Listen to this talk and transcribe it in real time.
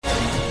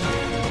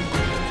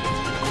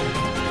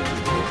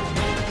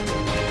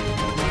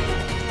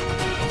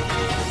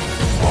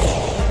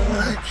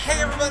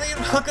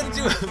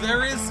to a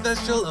very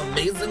special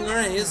Amazing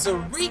Race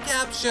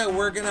recap show.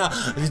 We're gonna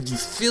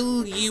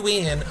fill you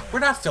in. We're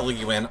not filling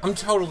you in. I'm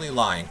totally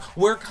lying.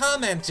 We're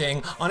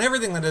commenting on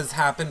everything that has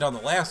happened on the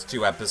last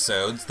two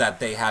episodes that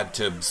they had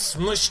to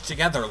smush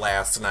together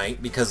last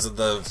night because of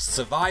the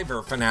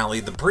Survivor finale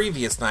the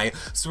previous night.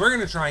 So we're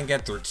gonna try and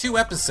get through 2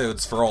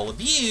 episodes for all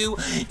of you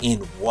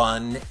in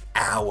 1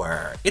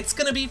 hour. It's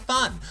gonna be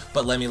fun,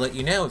 but let me let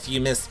you know, if you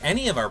missed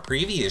any of our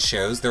previous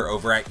shows, they're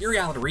over at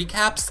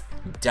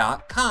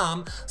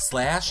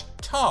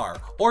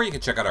yourrealityrecaps.com/tar, or you can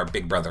check out our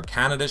Big Brother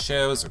Canada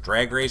shows or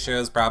Drag Race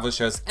shows, Bravo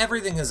shows.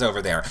 Everything is over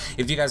there.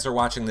 If you guys are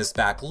watching this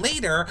back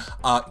later,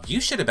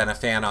 you should have been a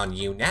fan on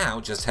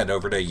YouNow. Just head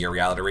over to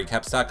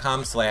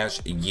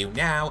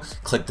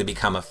yourrealityrecaps.com/YouNow, click the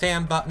become a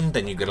fan button,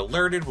 then you get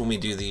alerted when we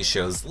do these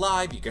shows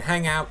live. You can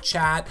hang out,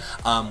 chat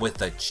with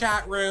the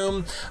chat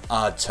room.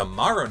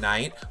 Tomorrow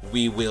night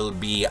we will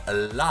be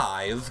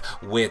live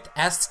with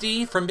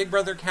Esty from Big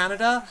Brother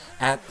Canada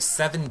at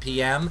 7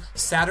 p.m.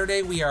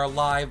 Saturday we are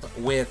live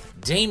with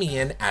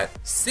Damien at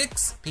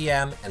 6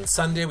 p.m. and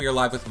Sunday we are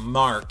live with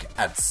Mark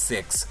at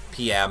 6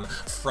 p.m.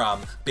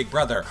 from Big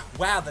Brother.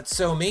 Wow, that's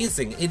so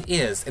amazing. It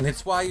is, and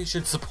it's why you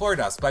should support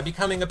us by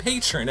becoming a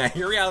patron at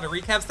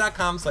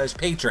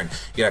yourrealityrecaps.com/patron.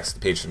 You get access to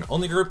the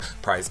patron-only group,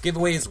 prize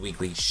giveaways,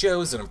 weekly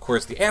shows, and of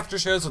course the after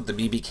shows with the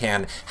BB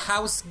Can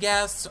house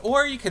guests,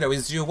 or you could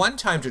always do a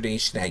one-time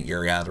donation at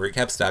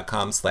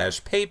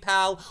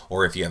yourrealityrecaps.com/PayPal,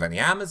 or if you have any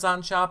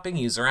Amazon shopping,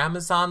 use our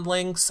Amazon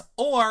links,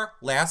 or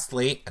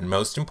lastly, and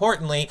most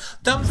importantly,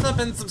 thumbs up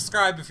and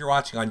subscribe if you're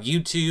watching on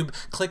YouTube.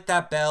 Click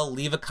that bell,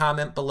 leave a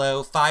comment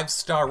below,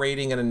 5-star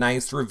rating and a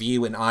nice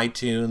review in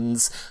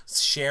iTunes.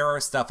 Share our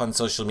stuff on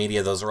social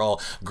media. Those are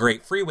all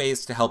great free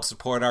ways to help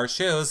support our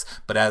shows.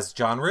 But as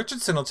John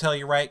Richardson will tell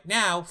you right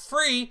now,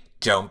 free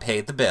don't pay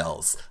the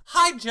bills.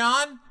 Hi,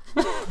 John.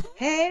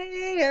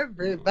 Hey,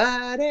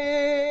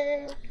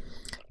 everybody.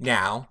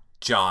 Now,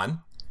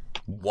 John,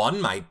 one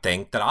might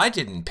think that I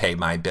didn't pay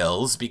my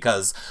bills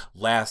because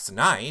last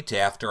night,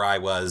 after I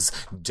was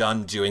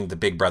done doing the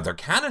Big Brother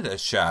Canada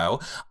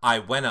show, I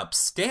went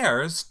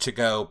upstairs to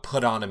go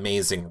put on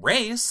Amazing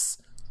Race,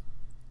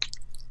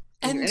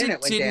 and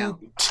it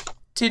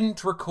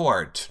didn't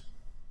record.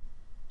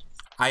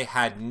 I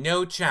had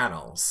no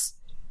channels,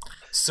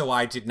 so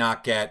I did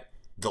not get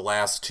the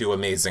last 2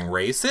 Amazing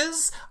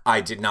Races.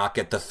 I did not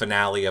get the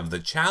finale of the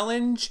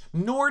challenge,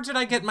 nor did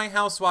I get my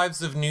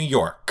Housewives of New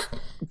York.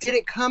 Did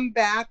it come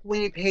back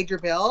when you paid your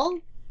bill?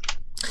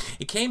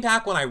 It came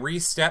back when I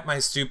reset my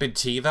stupid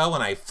TiVo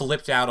and I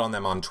flipped out on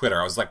them on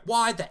Twitter. I was like,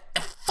 why the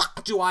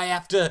fuck do I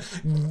have to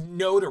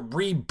know to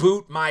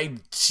reboot my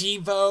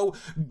TiVo?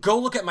 Go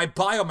look at my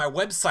bio on my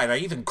website. I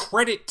even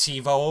credit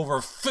TiVo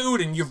over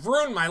food and you've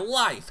ruined my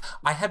life.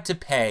 I had to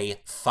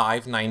pay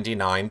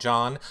 $5.99,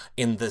 John,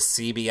 in the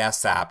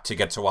CBS app to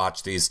get to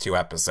watch these 2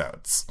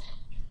 episodes.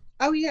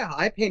 Oh, yeah,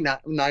 I paid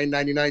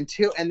 $9.99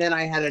 too, and then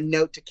I had a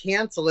note to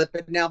cancel it,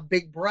 but now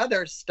Big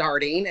Brother's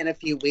starting in a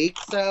few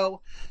weeks, so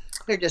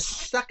they're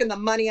just sucking the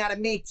money out of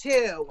me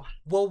too.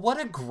 Well, what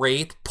a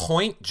great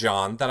point,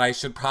 John, that I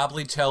should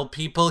probably tell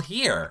people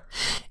here.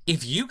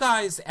 If you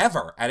guys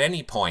ever, at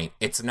any point,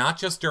 it's not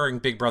just during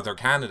Big Brother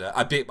Canada,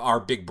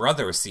 our Big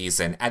Brother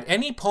season, at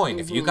any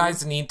point, if you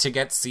guys need to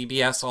get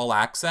CBS All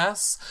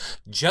Access,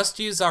 just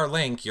use our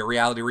link,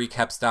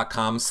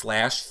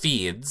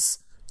 yourrealityrecaps.com/feeds,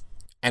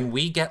 and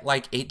we get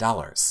like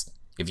 $8.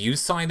 If you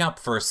sign up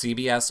for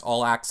CBS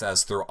All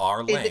Access through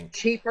our link. Is it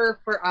cheaper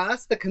for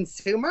us, the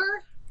consumer?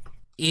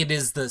 It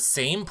is the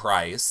same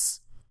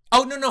price.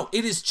 Oh, no,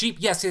 it is cheap.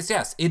 Yes.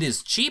 It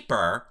is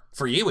cheaper.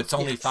 For you, it's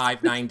only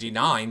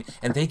 $5.99,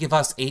 and they give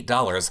us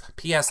 $8.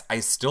 P.S. I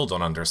still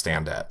don't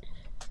understand it.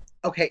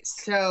 Okay,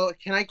 so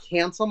can I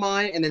cancel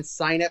mine and then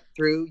sign up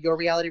through Your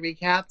Reality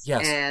Recaps?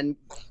 Yes. And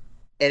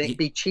it'd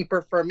be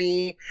cheaper for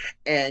me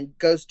and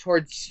goes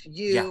towards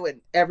you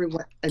and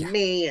everyone and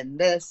me and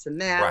this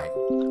and that. Right.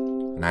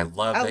 And I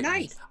love that.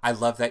 Nice. I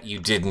love that you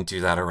didn't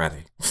do that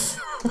already.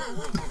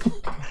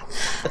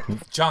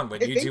 John,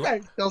 when you do...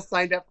 I'm still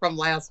signed up from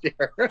last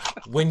year.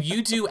 When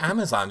you do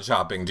Amazon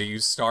shopping, do you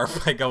start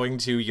by going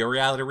to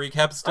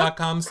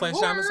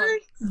yourrealityrecaps.com/Amazon?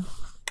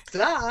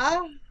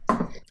 Duh.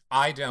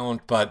 I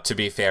don't, but to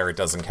be fair, it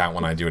doesn't count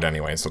when I do it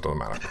anyway, so it doesn't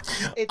matter.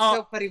 It's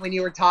so funny when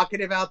you were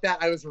talking about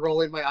that. I was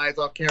rolling my eyes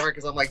off camera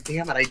because I'm like,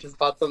 damn it, I just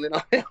bought something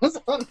on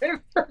Amazon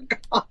and I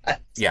forgot.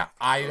 Yeah,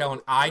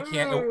 I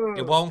can't,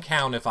 it won't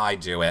count if I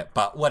do it,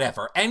 but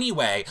whatever.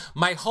 Anyway,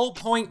 my whole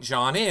point,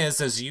 John,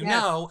 is, as you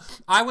know,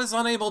 I was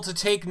unable to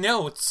take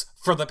notes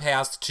for the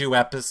past 2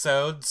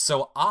 episodes,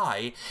 so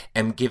I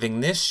am giving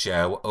this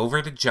show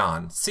over to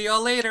John. See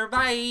y'all later,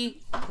 bye!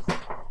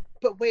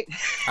 But wait.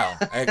 Oh,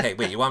 okay.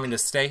 Wait, you want me to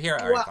stay here?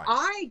 All right, well, fine.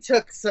 I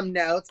took some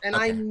notes, and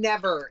Okay. I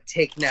never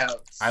take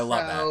notes. I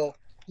love that. So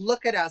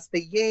look at us,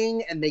 the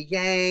yin and the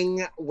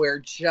yang. We're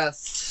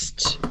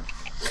just,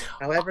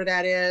 however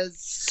that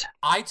is.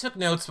 I took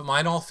notes, but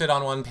mine all fit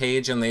on one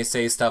page, and they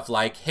say stuff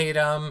like hate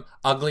 'em,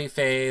 ugly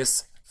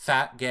face,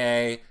 fat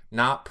gay,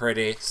 not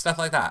pretty, stuff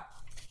like that.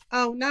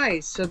 Oh,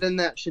 nice. So then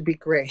that should be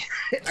great.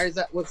 Or is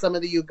that what some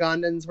of the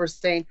Ugandans were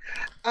saying?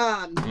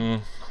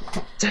 Um,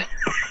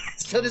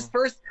 so this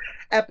first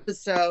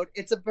episode,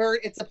 it's a bird,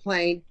 it's a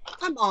plane.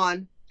 I'm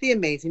on The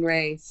Amazing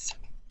Race.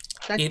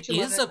 It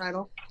is a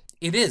title?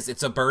 It is.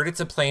 It's a bird, it's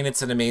a plane,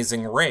 it's an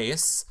amazing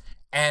race.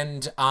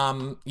 And,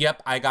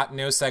 yep, I got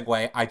no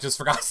segue. I just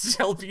forgot to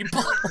tell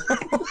people.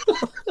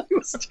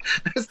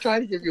 I was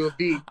trying to give you a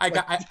beat. I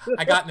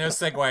got no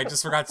segue. I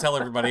just forgot to tell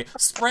everybody.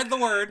 Spread the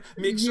word.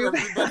 Make sure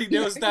everybody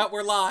knows that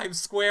we're live.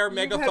 Square,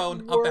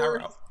 megaphone, up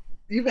arrow.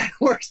 You've had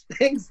worse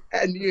things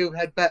and you've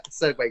had better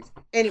segues.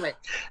 Anyway,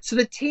 so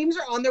the teams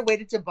are on their way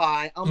to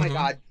Dubai. Oh my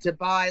God,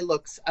 Dubai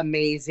looks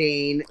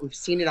amazing. We've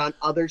seen it on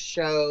other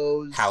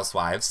shows.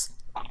 Housewives.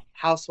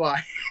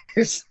 I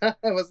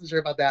wasn't sure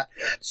about that.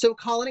 So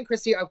Colin and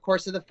Christy, of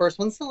course, are the first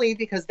ones to leave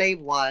because they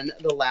won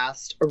the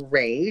last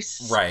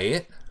race.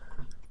 Right.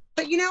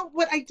 But you know,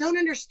 what I don't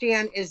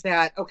understand is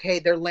that, okay,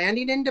 they're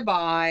landing in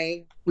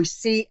Dubai. We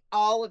see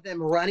all of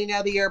them running out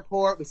of the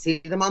airport. We see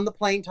them on the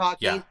plane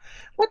talking. Yeah.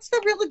 What's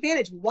the real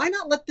advantage? Why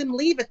not let them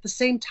leave at the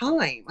same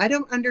time? I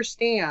don't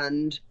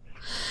understand.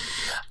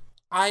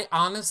 I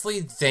honestly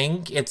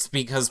think it's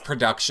because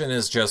production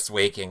is just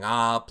waking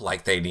up,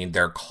 like they need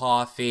their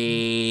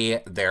coffee.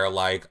 They're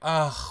like,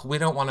 ugh, we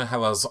don't want to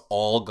have us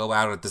all go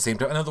out at the same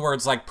time. In other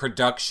words, like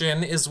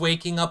production is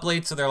waking up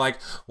late. So they're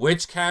like,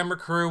 which camera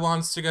crew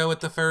wants to go with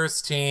the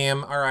first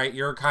team? All right,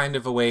 you're kind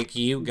of awake.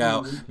 You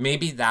go.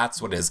 Maybe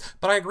that's what it is.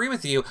 But I agree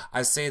with you.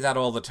 I say that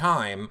all the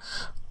time.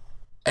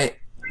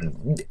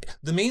 The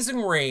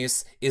Amazing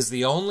Race is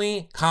the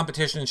only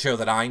competition show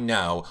that I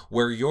know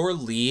where your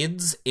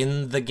leads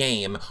in the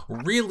game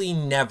really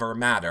never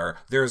matter.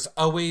 There's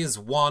always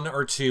one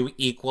or two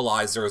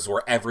equalizers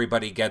where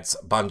everybody gets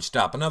bunched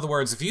up. In other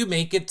words, if you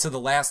make it to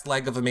the last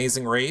leg of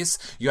Amazing Race,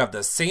 you have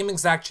the same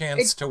exact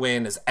chance to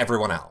win as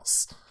everyone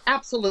else.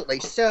 Absolutely.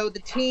 So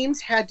the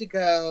teams had to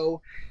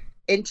go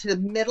into the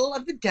middle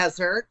of the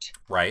desert,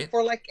 right,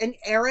 for like an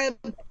Arab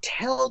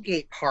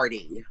tailgate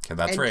party. Okay,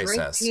 that's and racist.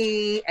 Drink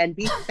tea and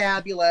be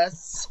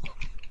fabulous.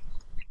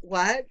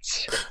 What?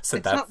 So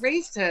it's not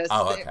racist.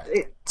 Oh,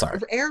 okay. Sorry.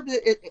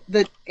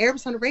 The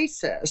Arabs aren't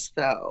racist,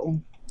 though.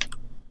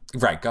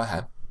 Right. Go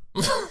ahead.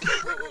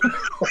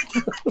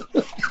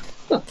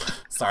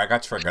 Sorry, I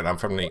got triggered. I'm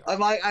from New York.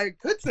 I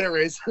could say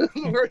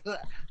racist.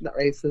 Not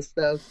racist,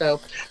 though.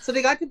 So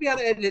they got to be at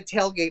a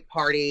tailgate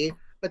party.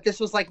 But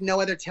this was like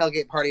no other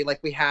tailgate party like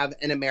we have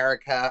in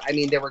America. I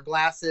mean, there were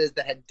glasses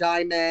that had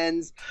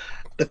diamonds,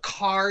 the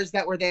cars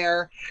that were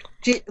there.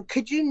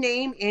 Could you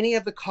name any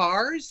of the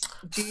cars?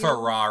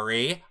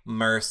 Ferrari,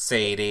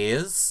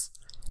 Mercedes,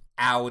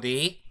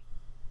 Audi,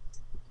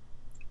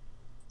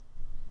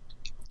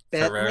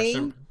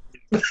 Bentley.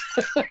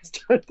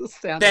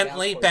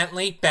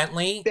 Bentley.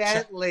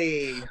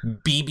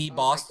 BB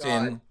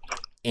Boston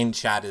in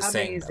chat is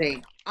amazing.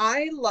 Saying that.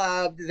 I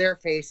loved their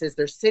faces.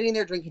 They're sitting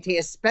there drinking tea,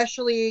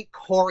 especially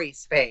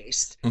Corey's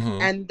face.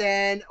 And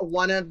then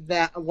one of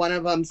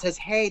them says,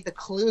 "Hey, the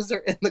clues are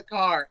in the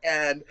car,"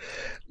 and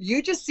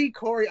you just see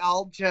Corey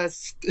all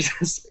just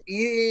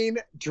eating,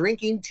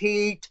 drinking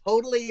tea,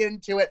 totally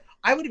into it.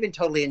 I would have been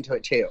totally into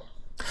it too.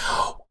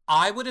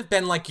 I would have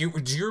been like you.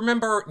 Do you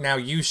remember? Now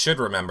you should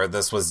remember.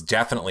 This was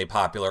definitely a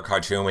popular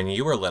cartoon when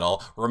you were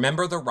little.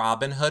 Remember the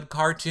Robin Hood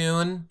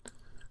cartoon?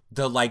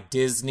 The like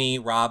Disney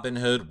Robin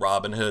Hood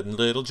and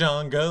Little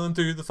John going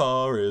through the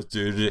forest.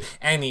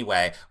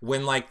 Anyway,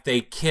 when like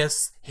they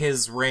kiss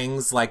his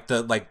rings, I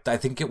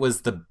think it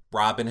was the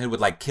Robin Hood would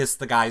like kiss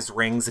the guy's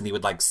rings and he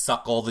would like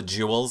suck all the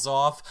jewels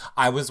off.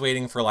 I was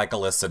waiting for like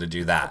Alyssa to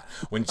do that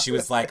when she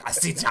was like, "I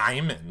see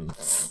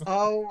diamonds."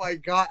 Oh my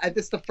God.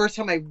 This is the first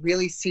time I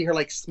really see her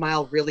like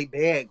smile really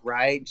big,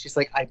 right? And she's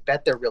like, "I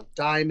bet they're real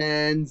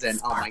diamonds."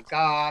 And oh my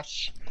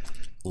gosh.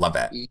 Love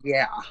it.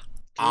 Yeah.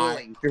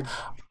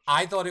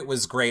 I thought it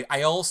was great.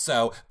 I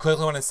also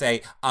quickly want to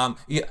say,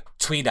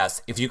 tweet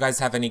us. If you guys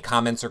have any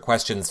comments or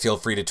questions, feel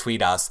free to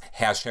tweet us.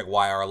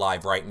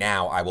 #YRLive right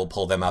now. I will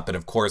pull them up. And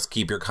of course,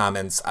 keep your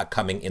comments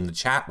coming in the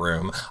chat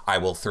room. I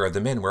will throw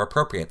them in where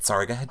appropriate.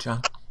 Sorry, go ahead,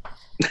 John.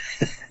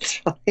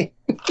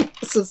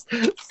 This is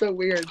so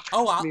weird.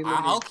 Oh,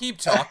 I'll keep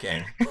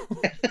talking.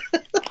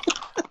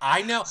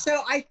 I know.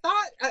 So I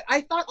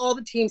thought all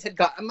the teams had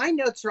got. My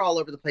notes are all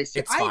over the place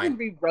too. I even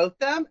rewrote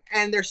them,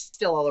 and they're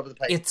still all over the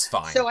place. It's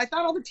fine. So I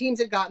thought all the teams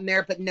had gotten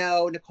there, but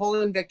no,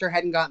 Nicole and Victor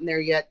hadn't gotten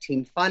there yet.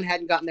 Team Fun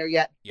hadn't gotten there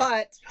yet. Yeah.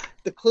 But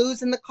the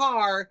clues in the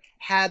car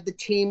had the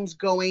teams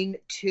going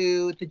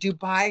to the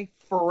Dubai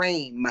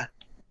frame.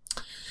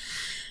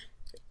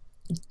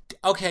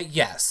 Okay.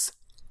 Yes.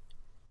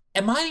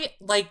 Am I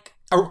like?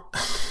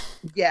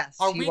 Yes.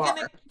 Are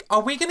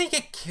we gonna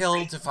get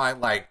killed if I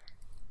like?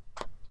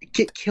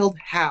 Get killed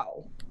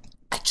how?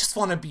 I just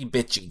want to be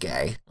bitchy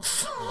gay.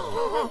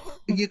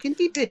 You can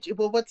be bitchy.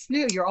 Well, what's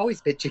new? You're always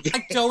bitchy gay.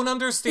 I don't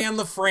understand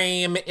the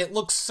frame. It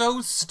looks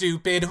so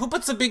stupid. Who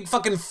puts a big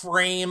fucking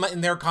frame in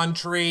their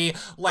country?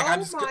 Like,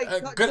 oh my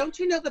God. Don't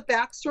you know the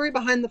backstory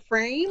behind the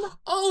frame?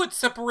 Oh, it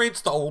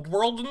separates the old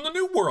world and the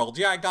new world.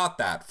 Yeah, I got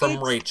that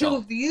from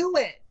Rachel. To view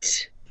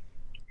it.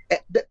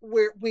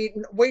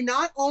 We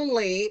not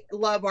only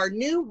love our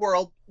new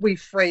world, we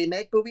frame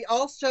it, but we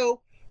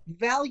also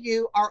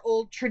value our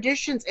old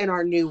traditions in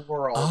our new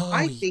world.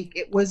 I think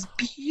it was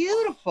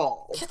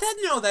beautiful.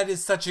 Yeah, that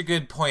is such a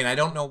good point. I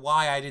don't know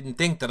why I didn't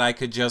think that I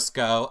could just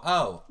go,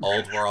 oh,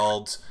 old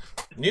world,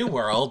 new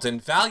world,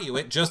 and value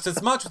it just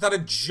as much without a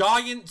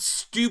giant,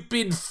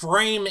 stupid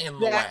frame in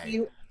the way.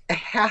 You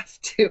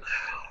have to.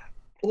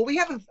 Well,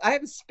 I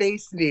have a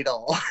Space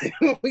Needle.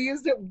 We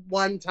used it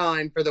one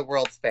time for the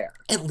World's Fair.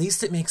 At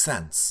least it makes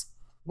sense.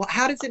 Well,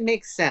 how does it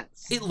make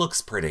sense? It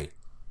looks pretty.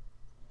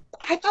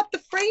 I thought the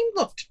frame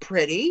looked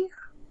pretty.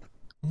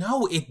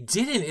 No, it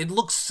didn't. It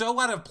looked so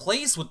out of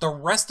place with the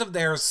rest of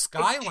their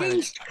skyline. It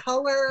changed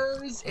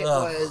colors. It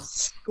was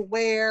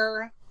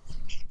square.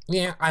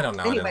 Yeah, I don't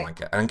know. Anyway, I didn't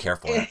like it. I didn't care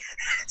for it.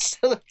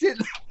 So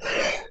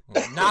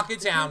knock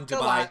it down,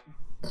 Dubai.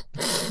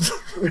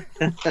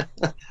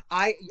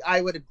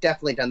 I would have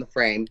definitely done the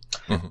frame.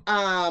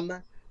 Mm-hmm.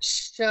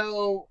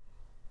 So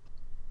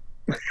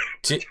I'm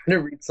trying to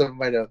read some of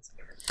my notes.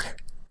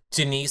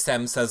 Denise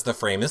M says the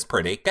frame is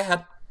pretty. Go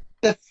ahead.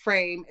 The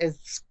frame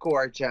is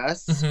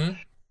gorgeous. Mm-hmm.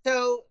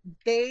 So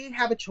they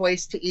have a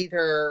choice to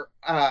either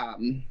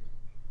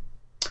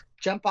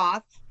jump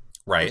off,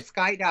 right,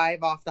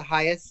 skydive off the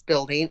highest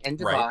building in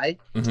Dubai, right.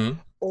 Mm-hmm.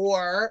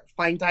 or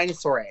find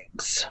dinosaur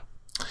eggs.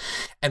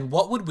 And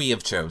what would we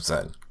have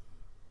chosen?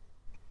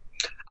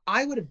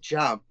 I would have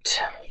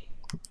jumped.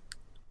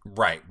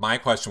 Right. My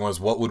question was,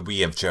 what would we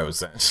have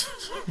chosen?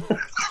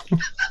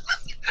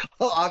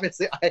 Well,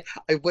 obviously, I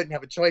wouldn't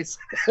have a choice.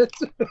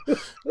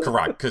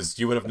 Correct, because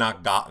you would have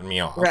not gotten me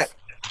off. Right.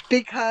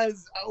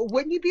 Because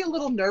wouldn't you be a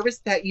little nervous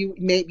that you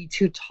may be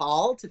too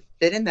tall to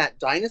fit in that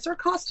dinosaur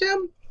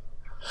costume?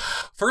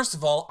 First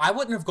of all, I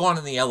wouldn't have gone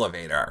in the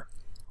elevator.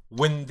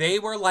 When they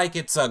were like,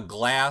 it's a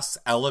glass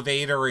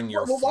elevator and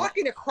you're... We're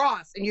walking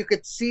across and you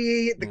could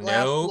see the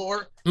glass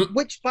floor,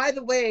 which, by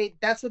the way,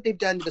 that's what they've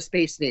done to the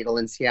Space Needle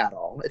in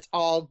Seattle. It's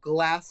all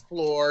glass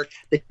floor.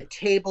 The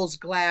table's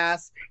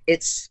glass.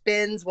 It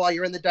spins while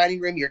you're in the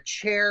dining room. Your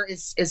chair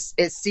is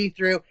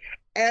see-through.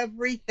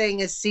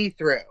 Everything is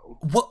see-through.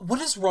 What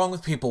is wrong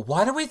with people?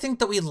 Why do we think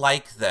that we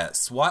like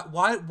this?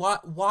 Why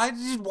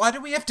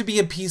do we have to be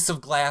a piece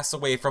of glass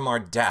away from our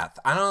death?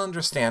 I don't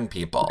understand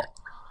people.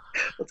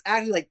 It's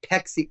actually like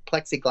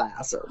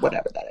plexiglass or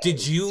whatever that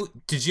is.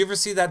 Did you ever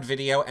see that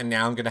video? And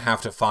now I'm going to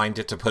have to find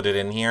it to put it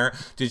in here.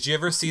 Did you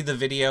ever see the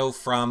video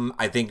from,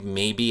 I think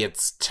maybe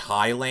it's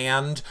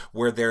Thailand,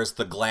 where there's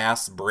the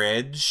glass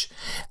bridge?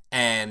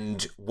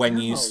 And when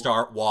you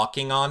start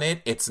walking on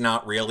it, it's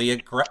not really a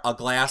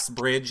glass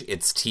bridge,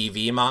 it's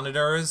TV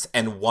monitors.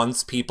 And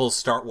once people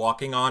start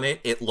walking on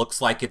it, it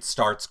looks like it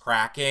starts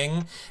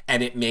cracking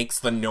and it makes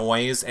the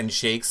noise and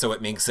shakes. So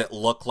it makes it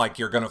look like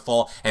you're going to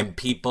fall, and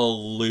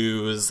people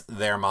lose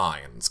their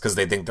minds because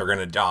they think they're going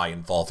to die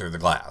and fall through the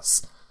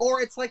glass. Or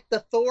it's like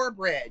the Thor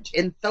bridge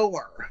in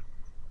Thor.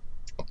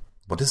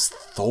 What is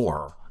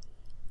Thor?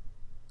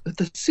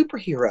 The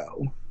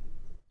superhero.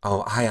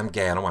 Oh, I am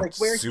gay. I don't watch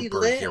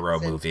superhero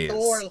movies.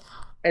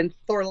 And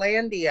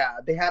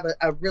Thorlandia, they have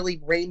a really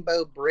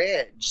rainbow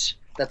bridge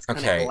that's kind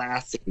of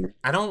glassy.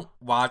 I don't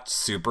watch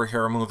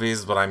superhero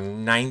movies, but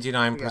I'm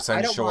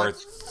 99% sure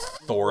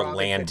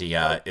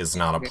Thorlandia is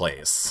not a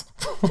place.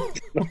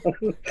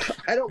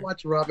 I don't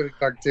watch Robin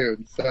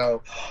cartoons,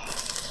 so...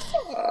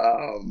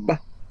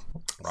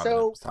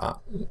 So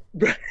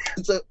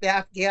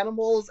the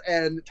Animals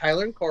and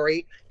Tyler and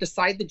Corey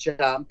decide to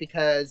jump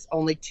because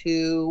only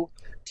 2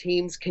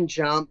 teams can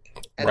jump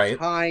at a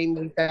time,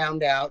 we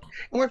found out.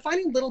 And we're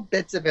finding little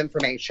bits of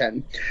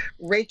information.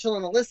 Rachel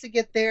and Alyssa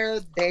get there.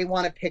 They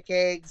want to pick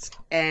eggs.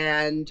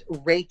 And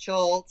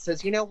Rachel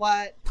says, you know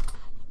what?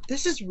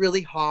 This is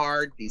really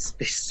hard. These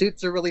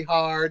suits are really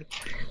hard.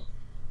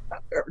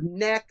 Their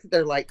neck,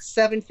 they're like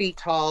 7 feet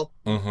tall.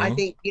 Mm-hmm. I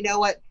think, you know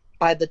what?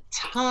 By the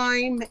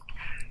time...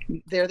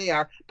 There they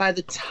are. By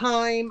the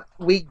time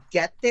we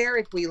get there,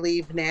 if we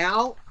leave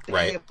now,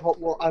 they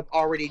will have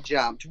already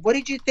jumped. What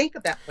did you think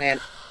of that plan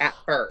at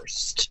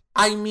first?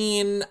 I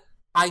mean,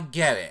 I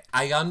get it.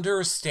 I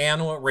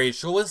understand what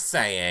Rachel was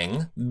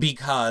saying,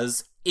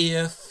 because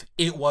if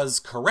it was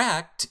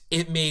correct,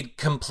 it made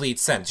complete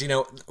sense. You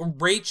know,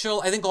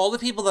 Rachel, I think all the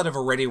people that have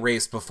already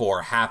raced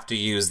before have to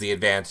use the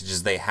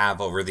advantages they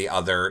have over the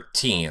other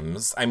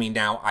teams. I mean,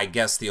 now I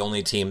guess the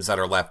only teams that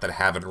are left that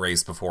haven't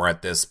raced before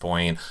at this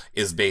point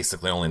is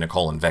basically only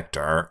Nicole and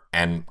Victor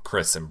and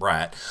Chris and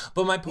Brett.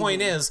 But my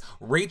point is,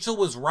 Rachel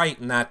was right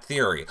in that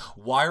theory.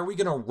 Why are we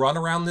going to run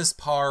around this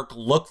park,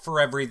 look for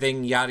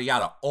everything, yada,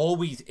 yada? All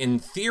we, in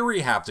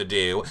theory, have to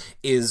do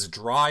is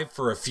drive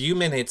for a few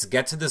minutes,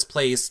 get to this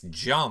place,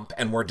 jump,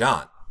 and we're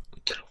done.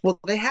 Well,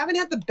 they haven't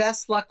had the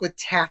best luck with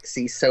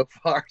taxis so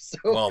far, so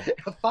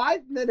a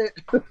 5-minute...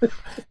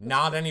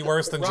 Not any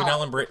worse than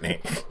Janelle and Brittany.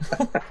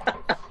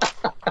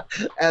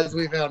 As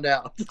we found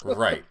out.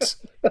 Right.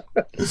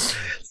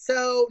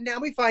 So now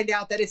we find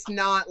out that it's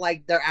not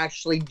like they're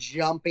actually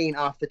jumping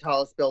off the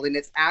tallest building.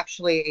 It's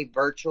actually a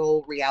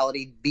virtual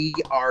reality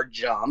VR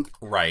jump.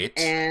 Right.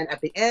 And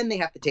at the end, they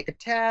have to take a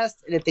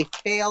test. And if they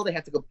fail, they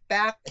have to go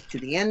back to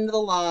the end of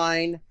the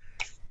line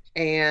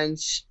and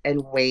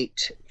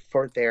wait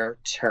for their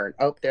turn.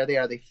 Oh, there they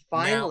are. They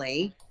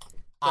finally...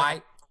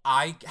 Now,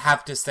 I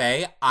have to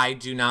say, I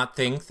do not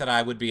think that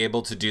I would be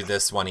able to do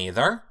this one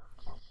either.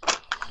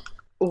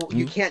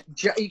 You can't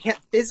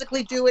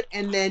physically do it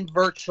and then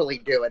virtually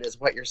do it, is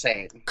what you're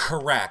saying.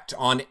 Correct.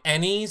 On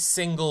any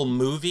single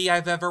movie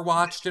I've ever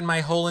watched in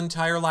my whole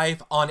entire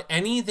life, on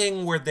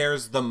anything where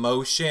there's the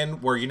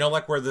motion, where, you know,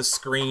 like where the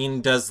screen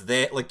does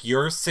that, like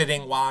you're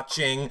sitting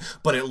watching,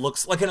 but it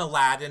looks like an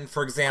Aladdin,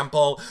 for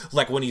example,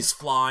 like when he's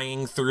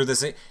flying through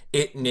this,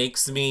 it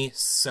makes me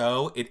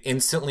so, it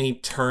instantly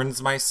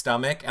turns my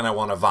stomach and I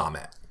want to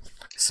vomit.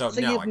 So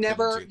no,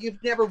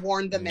 you've never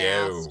worn the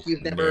mask.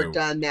 You've never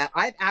done that.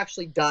 I've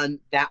actually done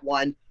that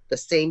one. The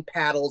same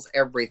paddles,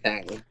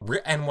 everything.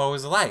 And what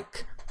was it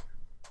like?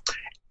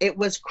 It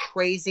was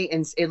crazy,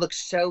 and it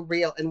looks so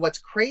real. And what's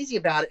crazy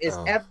about it is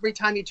every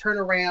time you turn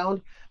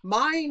around,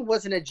 mine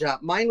wasn't a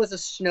jump. Mine was a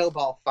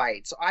snowball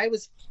fight. So I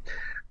was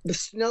the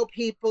snow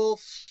people,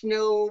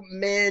 snow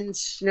men,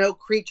 snow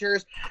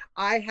creatures.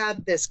 I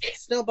had this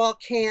snowball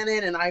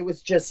cannon, and I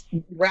was just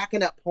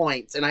racking up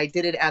points. And I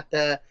did it at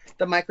the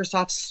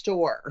Microsoft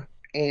store,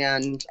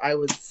 and I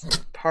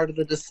was part of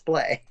the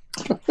display.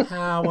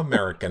 How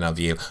American of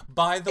you.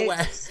 By the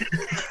way,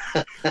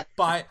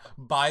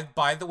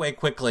 by the way,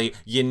 quickly,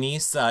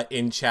 Yanisa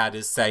in chat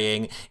is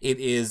saying it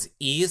is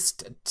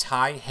East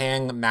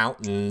Taihang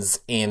Mountains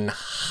in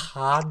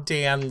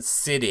Hadan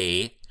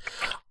City,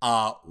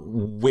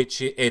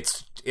 which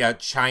it's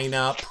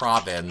China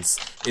province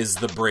is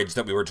the bridge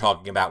that we were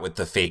talking about with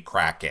the fake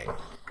cracking.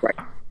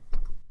 Right.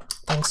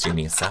 Thanks,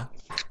 Yanisa.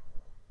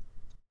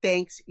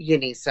 Thanks,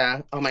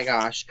 Yanisa. Oh my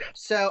gosh.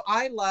 So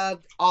I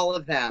loved all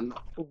of them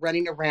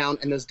running around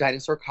in those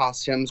dinosaur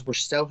costumes were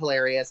so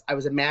hilarious. I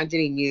was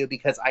imagining you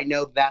because I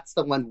know that's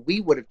the one we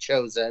would have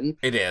chosen.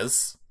 It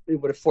is. It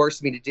would have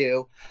forced me to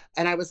do.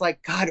 And I was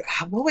like, God,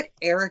 what would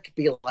Eric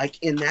be like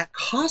in that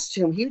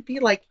costume? He'd be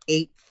like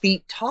 8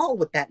 feet tall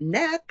with that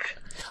neck.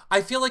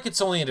 I feel like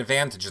it's only an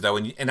advantage though,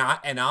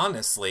 and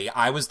honestly,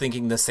 I was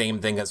thinking the same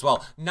thing as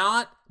well.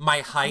 Not my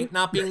height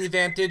not being the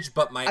advantage,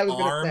 but my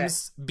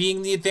arms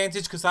being the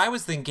advantage, because I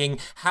was thinking,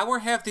 how are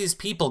half these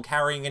people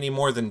carrying any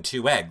more than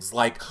 2 eggs?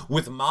 Like,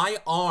 with my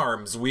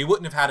arms, we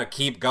wouldn't have had to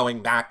keep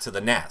going back to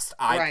the nest.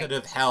 I could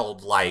have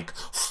held like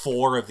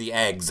 4 of the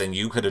eggs, and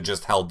you could have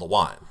just held the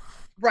one.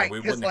 Right,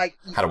 because like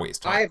how to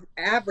waste time. I have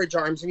average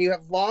arms and you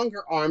have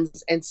longer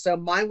arms, and so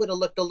mine would have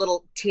looked a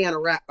little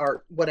T-Rex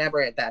or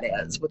whatever that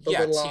is with the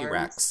little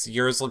T-Rex. Arms.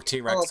 Yours looked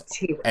T-Rex.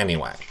 T-Rex.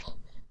 Anyway,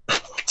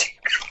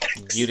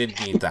 you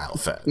didn't need the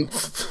outfit.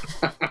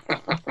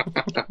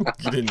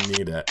 You didn't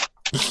need it.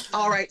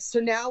 All right, so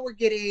now we're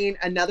getting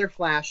another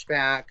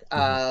flashback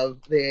of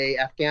the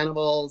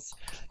Afghanimals.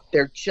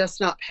 They're just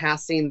not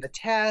passing the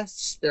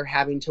tests. They're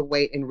having to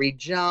wait and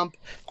re-jump,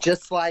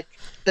 just like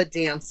the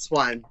dance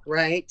one,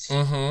 right?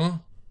 Mm-hmm.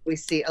 We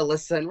see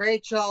Alyssa and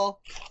Rachel.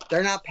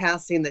 They're not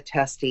passing the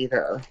test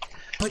either.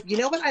 But you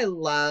know what I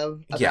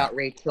love about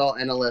Rachel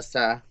and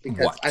Alyssa?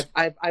 Because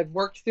I've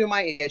worked through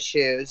my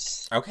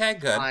issues. Okay,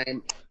 good. I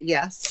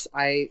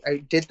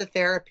did the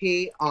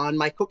therapy on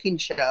my cooking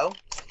show.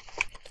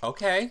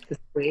 Okay. This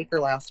week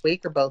or last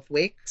week or both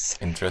weeks.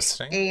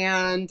 Interesting.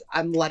 And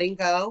I'm letting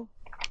go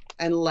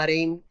and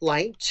letting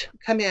light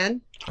come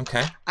in.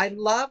 Okay. I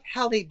love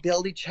how they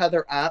build each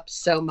other up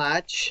so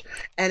much.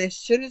 And as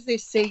soon as they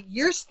say,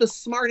 you're the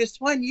smartest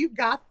one, you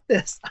got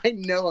this, I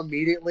know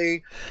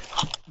immediately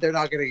they're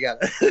not going to get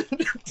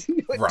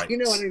it. Right. You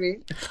know what I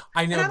mean?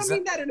 I know. And I don't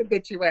mean that in a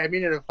bitchy way. I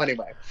mean it in a funny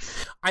way.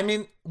 I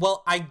mean,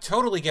 well, I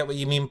totally get what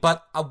you mean.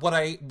 But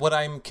what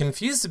I'm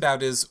confused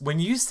about is when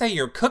you say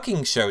your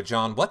cooking show,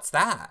 John, what's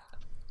that?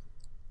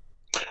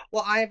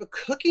 Well, I have a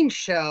cooking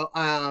show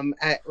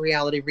at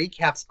Reality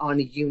Recaps on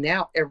You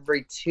Now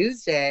every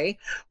Tuesday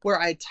where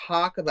I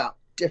talk about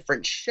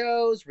different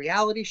shows,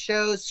 reality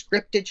shows,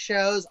 scripted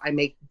shows. I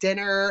make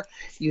dinner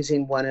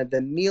using one of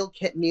the meal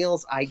kit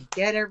meals I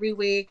get every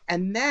week.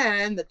 And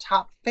then the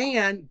top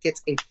fan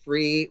gets a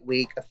free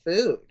week of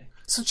food.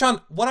 So,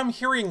 John, what I'm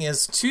hearing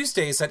is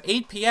Tuesdays at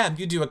 8 p.m.,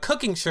 you do a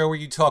cooking show where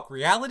you talk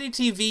reality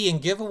TV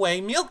and give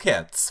away meal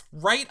kits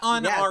right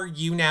on our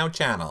You Now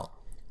channel.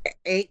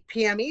 8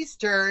 p.m.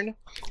 Eastern,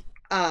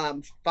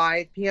 5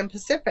 p.m.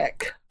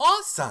 Pacific.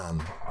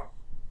 Awesome.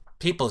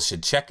 People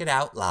should check it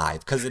out live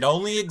because it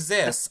only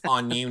exists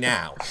on You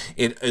Now.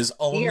 It is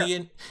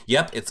only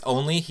it's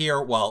only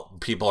here. Well,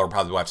 people are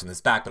probably watching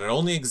this back, but it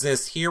only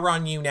exists here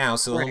on You Now.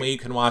 So the only way you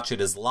can watch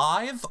it is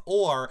live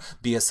or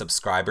be a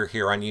subscriber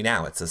here on You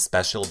Now. It's a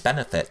special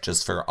benefit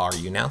just for our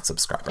You Now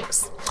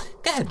subscribers.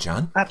 Go ahead,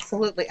 John.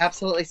 Absolutely,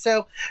 absolutely.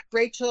 So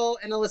Rachel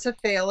and Alyssa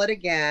fail it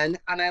again,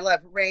 and I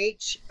love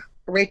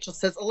Rachel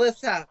says,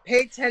 Alyssa,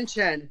 pay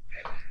attention.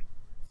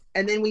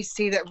 And then we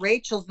see that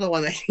Rachel's the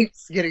one that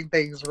keeps getting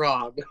things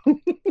wrong.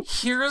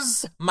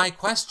 Here's my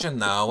question,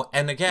 though.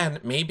 And again,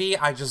 maybe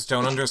I just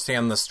don't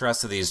understand the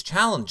stress of these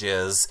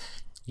challenges.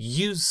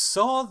 You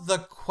saw the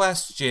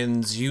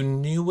questions, you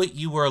knew what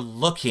you were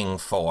looking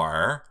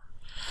for.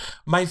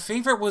 My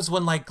favorite was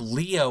when, like,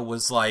 Leo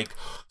was like,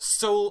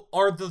 so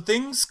are the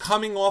things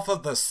coming off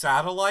of the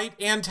satellite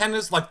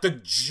antennas, like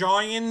the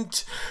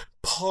giant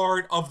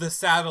part of the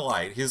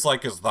satellite? He's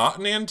like, is that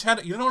an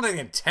antenna? You don't know what an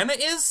antenna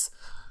is?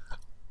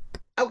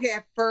 Okay,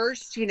 at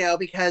first,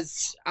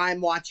 because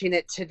I'm watching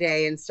it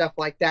today and stuff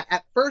like that,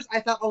 at first I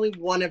thought only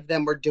one of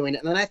them were doing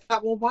it. And then I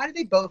thought, well, why do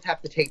they both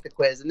have to take the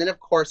quiz? And then, of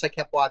course, I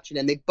kept watching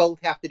and they both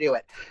have to do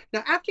it.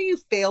 Now, after you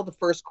fail the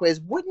first quiz,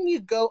 wouldn't you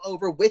go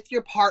over with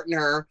your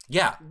partner?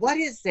 Yeah. What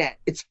is it?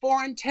 It's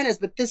 4 antennas,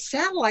 but this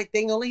satellite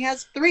thing only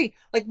has 3.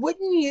 Like,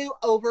 wouldn't you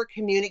over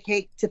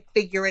communicate to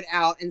figure it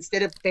out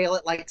instead of fail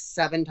it like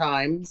 7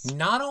 times?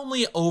 Not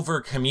only over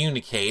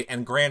communicate,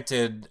 and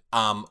granted,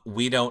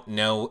 we don't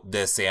know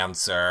this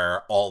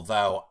answer,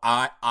 although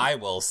I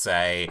will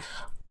say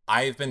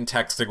I've been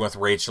texting with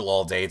Rachel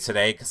all day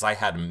today because I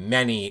had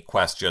many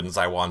questions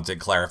I wanted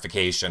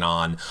clarification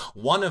on.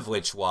 One of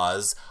which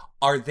was,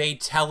 are they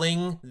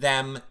telling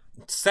them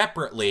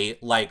separately,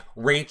 like,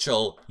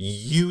 Rachel,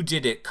 you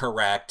did it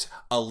correct,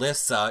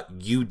 Alyssa,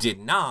 you did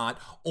not,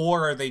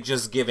 or are they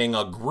just giving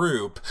a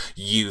group,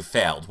 you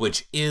failed,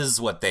 which is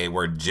what they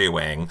were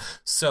doing.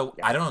 So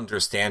I don't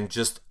understand,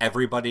 just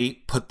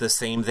everybody put the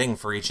same thing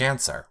for each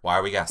answer. Why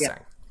are we guessing?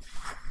 Yeah.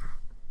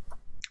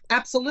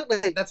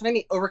 Absolutely. That's what I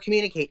mean. Over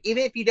communicate.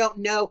 Even if you don't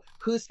know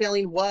who's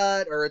failing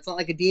what, or it's not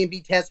like a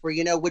D&B test where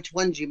you know which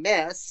ones you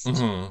missed.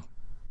 Mm-hmm.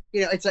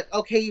 It's like,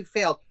 okay, you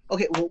failed.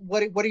 Okay, well,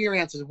 what are your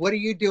answers? What are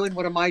you doing?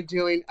 What am I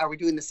doing? Are we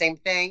doing the same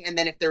thing? And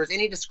then if there was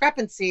any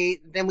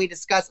discrepancy, then we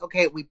discuss,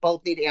 okay, we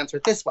both need to answer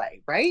it this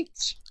way, right?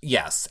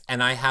 Yes,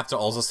 and I have to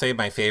also say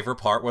my favorite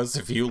part was,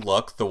 if you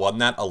look, the one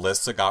that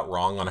Alyssa got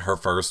wrong on her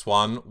first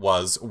one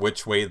was,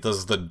 which way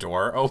does the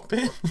door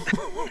open?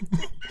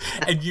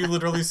 And you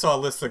literally saw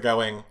Alyssa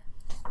going...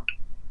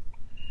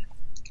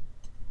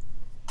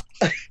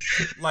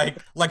 like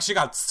she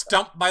got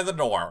stumped by the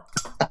door.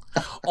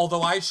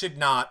 Although I should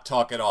not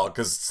talk at all,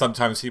 because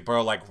sometimes people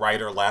are like right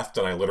or left,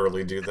 and I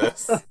literally do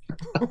this.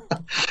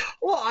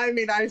 Well, I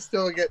mean, I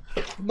still get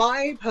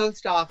my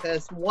post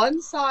office. One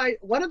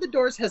of the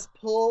doors has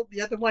pull,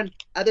 the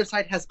other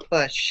side has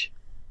push.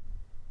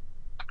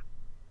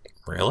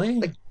 Really?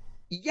 Like,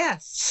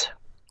 yes.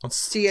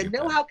 That's Do you stupid.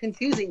 know how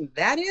confusing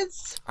that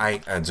is?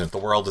 The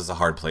world is a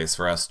hard place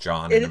for us,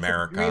 John, in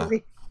America.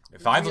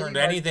 If I've learned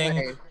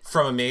anything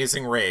from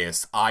Amazing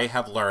Race, I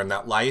have learned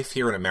that life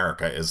here in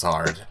America is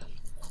hard.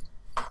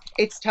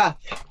 It's tough.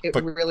 It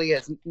really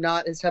is.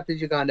 Not as tough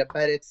as Uganda,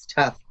 but it's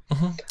tough.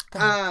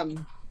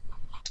 Mm-hmm.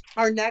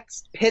 Our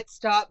next pit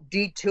stop,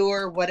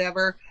 detour,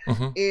 whatever,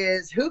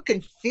 is who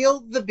can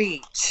feel the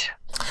beat.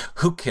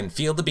 Who can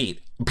feel the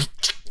beat?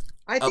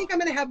 I think I'm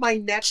going to have my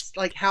next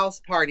house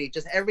party.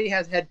 Just everybody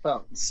has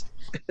headphones.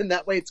 And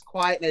that way it's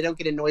quiet and I don't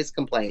get a noise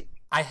complaint.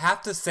 I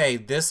have to say,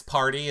 this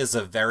party is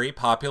a very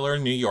popular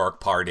New York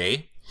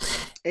party.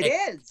 It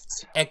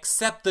is.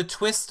 Except the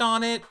twist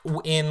on it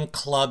in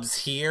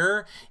clubs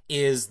here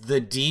is the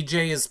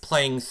DJ is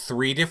playing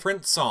 3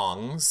 different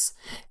songs,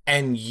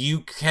 and you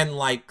can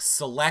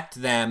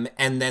select them,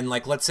 and then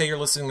let's say you're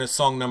listening to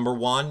song number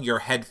 1, your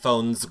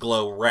headphones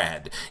glow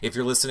red. If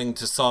you're listening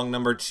to song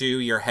number 2,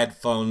 your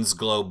headphones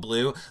glow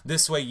blue.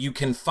 This way you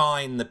can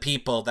find the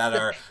people that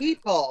are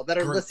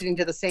listening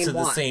to the same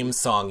one. To the same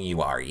song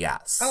you are,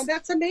 yes. Oh,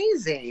 that's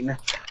amazing.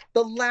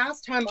 The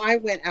last time I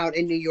went out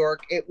in New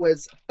York, it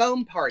was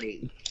foam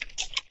party.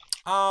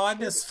 Oh, I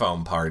miss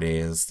foam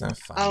parties. They're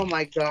fun. Oh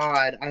my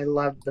God. I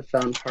love the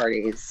foam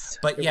parties.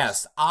 But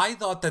yes, I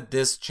thought that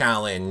this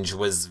challenge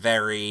was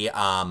very,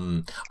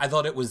 I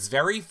thought it was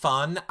very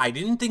fun. I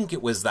didn't think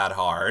it was that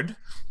hard.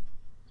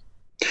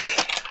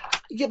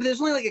 Yeah, but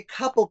there's only a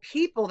couple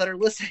people that are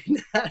listening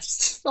to that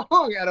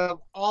song out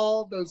of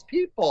all those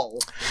people.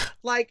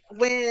 Like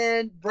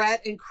when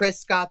Brett and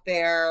Chris got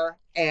there,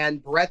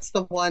 and Brett's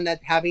the one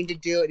that's having to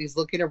do it. He's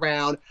looking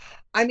around.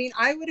 I mean,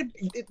 I would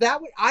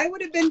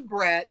have been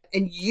Brett,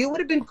 and you would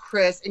have been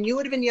Chris, and you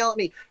would have been yelling at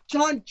me,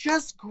 John,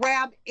 just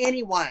grab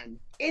anyone.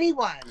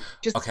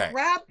 Just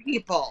grab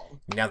people.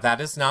 Now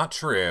that is not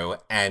true,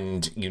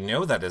 and you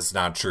know that is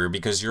not true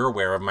because you're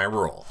aware of my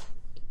rule.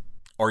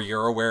 Or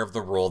you're aware of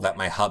the rule that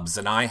my hubs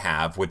and I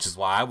have, which is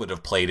why I would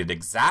have played it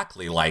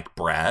exactly like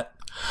Brett,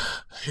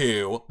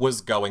 who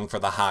was going for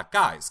the hot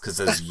guys. Because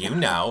as you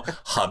know,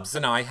 Hubs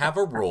and I have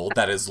a rule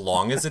that as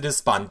long as it is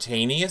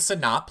spontaneous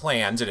and not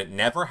planned and it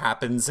never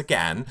happens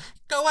again,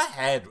 Go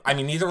ahead. I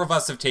mean, neither of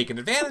us have taken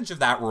advantage of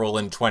that rule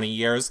in 20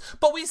 years,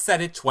 but we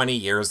said it 20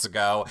 years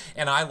ago,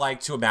 and I like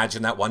to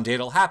imagine that one day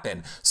it'll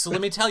happen. So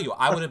let me tell you,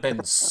 I would have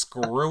been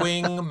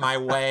screwing my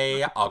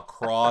way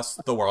across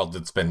the world.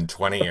 It's been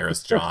 20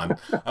 years, John.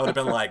 I would have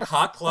been like,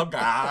 hot club,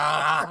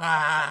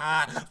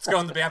 let's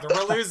go in the bathroom.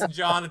 We're losing,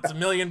 John. It's $1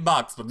 million,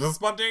 but this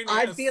spontaneous.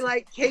 I'd be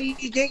like, can you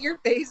get your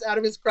face out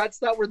of his crotch?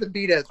 That's not where the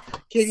beat is.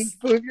 Can you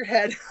move your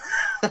head?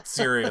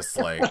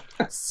 Seriously.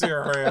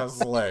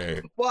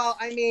 Well,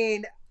 I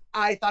mean,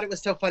 I thought it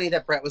was so funny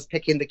that Brett was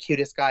picking the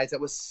cutest guys. It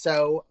was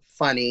so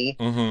funny.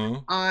 Mm-hmm.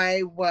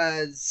 I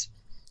was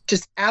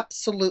just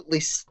absolutely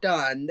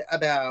stunned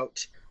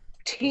about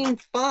Teen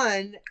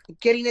Fun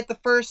getting it the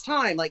first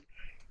time. Like,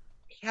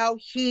 how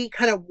he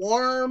kind of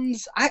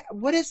warms.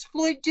 What does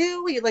Floyd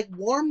do? He like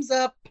warms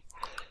up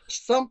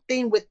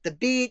something with the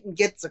beat and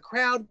gets the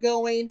crowd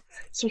going.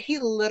 So he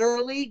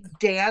literally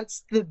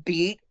danced the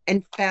beat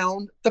and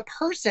found the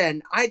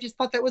person. I just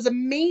thought that was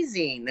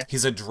amazing.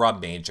 He's a drum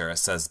major,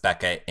 says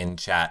Becca in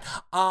chat.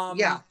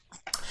 Yeah,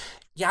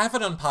 I have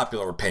an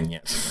unpopular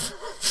opinion.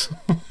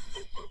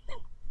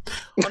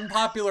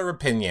 Unpopular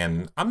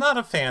opinion. I'm not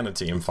a fan of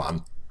Team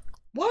Fun.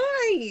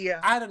 why?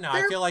 I don't know.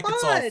 I feel like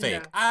it's all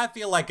fake. I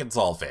feel like it's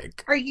all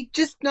fake. Are you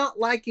just not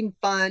liking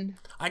fun?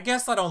 I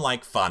guess I don't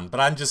like fun, but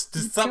I'm just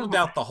something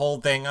about the whole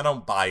thing. I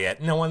don't buy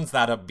it. No one's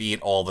that upbeat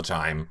all the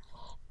time.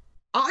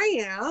 I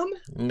am.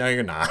 No,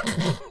 you're not.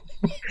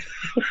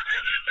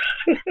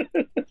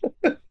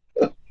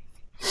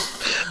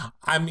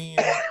 I mean,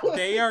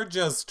 they are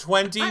just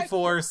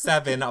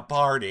 24/7 a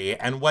party,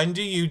 and when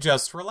do you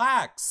just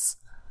relax?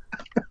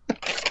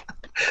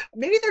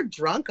 Maybe they're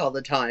drunk all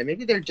the time.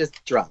 Maybe they're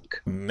just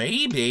drunk.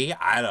 Maybe.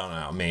 I don't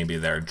know. Maybe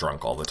they're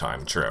drunk all the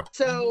time. True.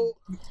 So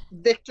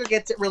Victor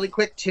gets it really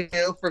quick, too,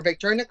 for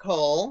Victor and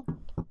Nicole.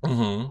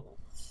 Mm-hmm.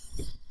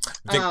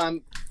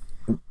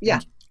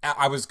 Yeah.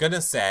 I was going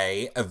to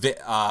say, go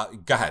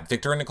ahead.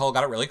 Victor and Nicole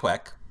got it really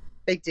quick.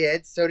 They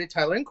did. So did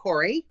Tyler and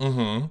Corey.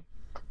 Mm-hmm.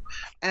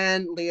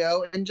 And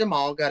Leo and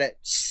Jamal got it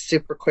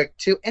super quick,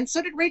 too. And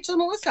so did Rachel and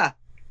Melissa.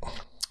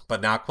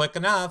 But not quick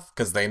enough,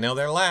 because they know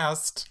they're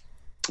last.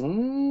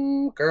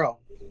 Girl.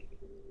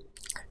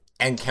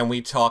 And can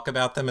we talk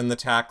about them in the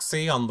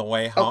taxi on the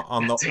way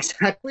home? That's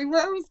exactly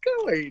where I was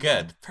going.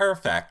 Good.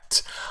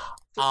 Perfect.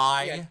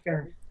 I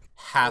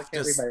have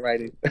to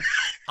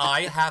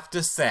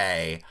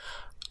say,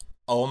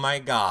 oh my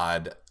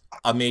God,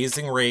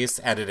 Amazing Race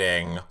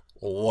editing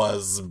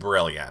was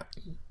brilliant.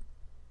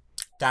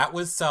 That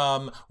was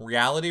some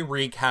reality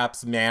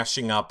recaps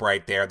mashing up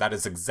right there. That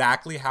is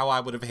exactly how I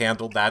would have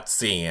handled that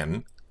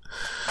scene.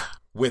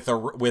 With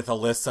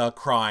Alyssa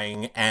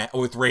crying and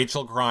with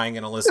Rachel crying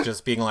and Alyssa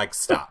just being like,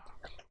 stop.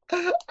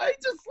 I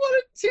just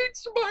want to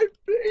teach my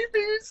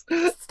babies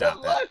that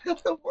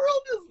the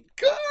world is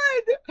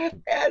good.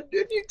 And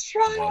if you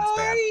try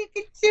hard, you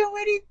can do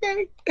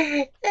anything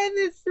in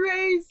this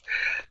race.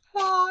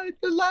 Oh,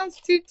 the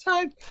last two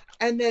times.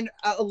 And then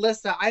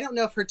Alyssa, I don't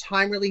know if her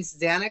time release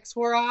Xanax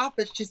wore off,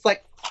 but she's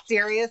like,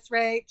 serious,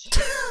 Rach?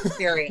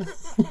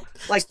 Serious.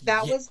 Like,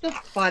 that was the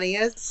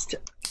funniest.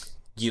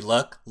 You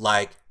look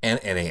like an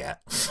idiot.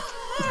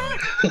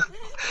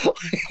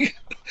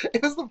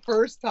 It was the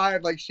first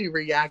time like she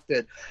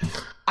reacted.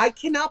 I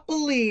cannot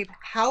believe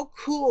how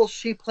cool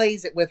she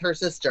plays it with her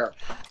sister.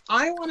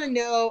 I want to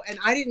know, and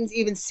I didn't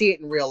even see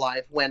it in real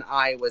life when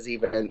I was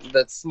even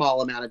the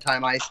small amount of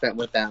time I spent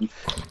with them.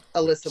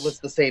 Alyssa was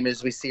the same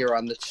as we see her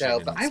on the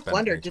show, but I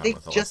wonder, did they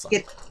just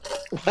get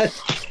what?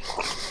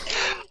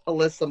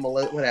 Alyssa,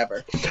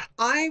 whatever.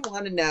 I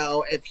want to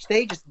know if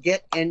they just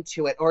get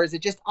into it, or is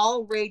it just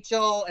all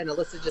Rachel and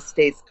Alyssa just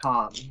stays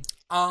calm?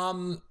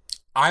 I'm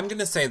going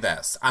to say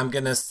this. I'm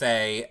going to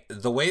say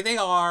the way they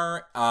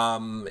are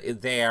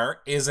there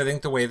is, I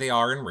think, the way they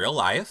are in real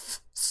life.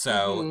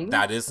 So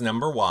that is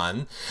number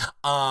one.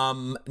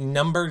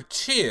 Number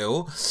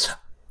two,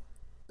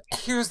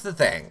 here's the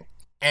thing.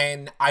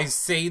 And I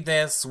say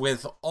this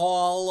with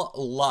all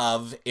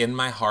love in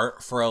my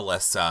heart for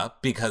Alyssa,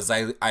 because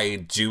I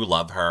do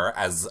love her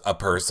as a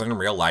person in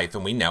real life,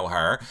 and we know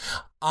her.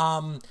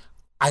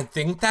 I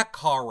think that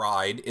car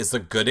ride is a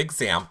good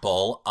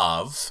example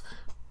of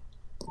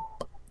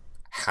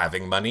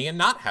having money and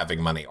not having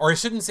money. Or I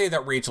shouldn't say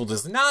that Rachel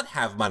does not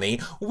have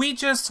money. We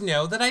just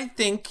know that I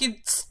think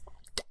it's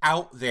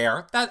out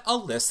there that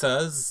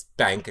Alyssa's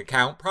bank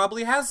account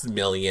probably has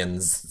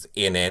millions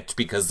in it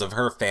because of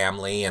her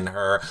family, and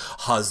her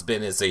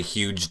husband is a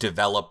huge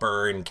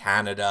developer in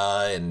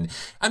Canada. And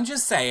I'm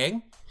just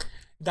saying,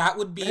 that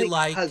would be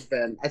like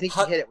husband. I think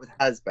you hit it with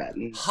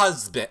husband.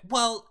 Husband.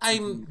 Well,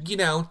 I'm,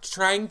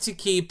 trying to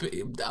keep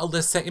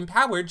Alyssa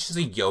empowered. She's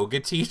a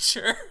yoga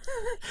teacher,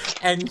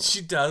 and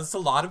she does a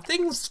lot of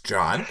things,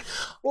 John.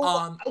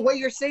 Well, what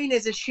you're saying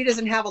is she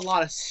doesn't have a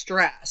lot of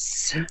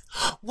stress.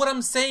 What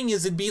I'm saying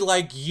is it'd be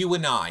like you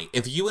and I.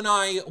 If you and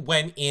I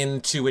went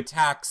into a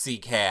taxi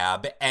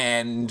cab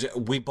and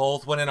we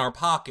both went in our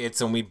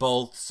pockets and we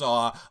both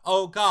saw,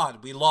 oh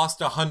God, we lost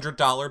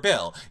 $100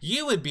 bill.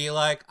 You would be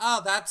like,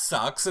 oh, that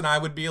sucks. And I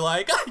would be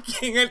like, I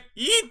can't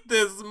eat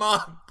this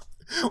month.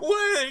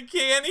 What? I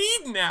can't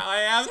eat now. I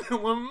have no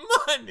more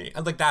money.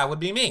 I'm like, that would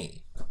be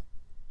me.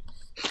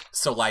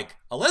 So, like,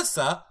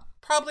 Alyssa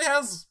probably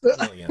has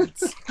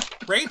millions.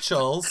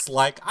 Rachel's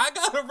like, I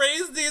gotta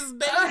raise these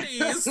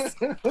babies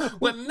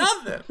with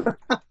nothing.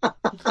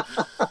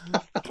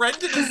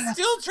 Brendan is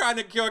still trying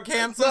to cure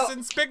cancer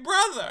since Big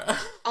Brother.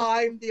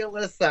 I'm the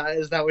Alyssa.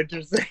 Is that what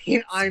you're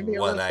saying? I'm the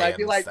what Alyssa. I I'd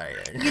be like,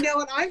 saying. you know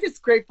what? I'm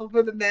just grateful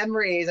for the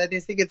memories. I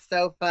just think it's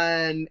so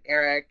fun,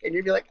 Eric. And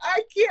you'd be like,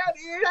 I can't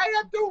eat. I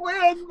have to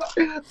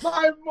win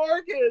my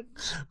mortgage.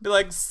 Be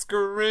like,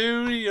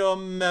 screw your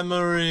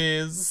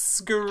memories.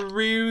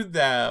 Screw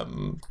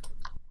them.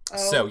 Oh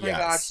So, my yes.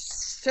 gosh.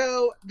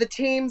 So the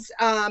teams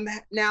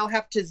now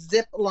have to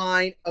zip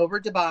line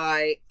over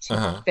Dubai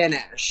to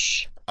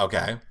finish.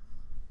 Okay.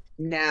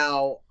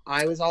 Now,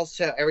 I was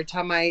also, every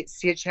time I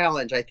see a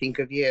challenge, I think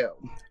of you.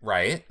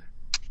 Right.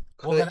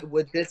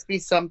 Would this be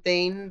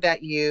something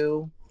that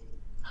you'd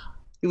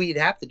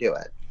have to do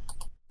it?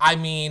 I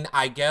mean,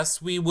 I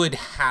guess we would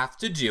have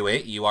to do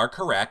it. You are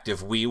correct.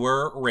 If we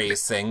were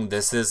racing,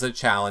 this is a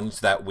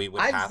challenge that we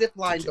would I've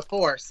ziplined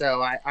before,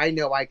 so I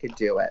know I could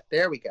do it.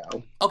 There we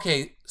go.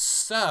 Okay,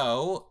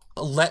 so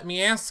let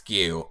me ask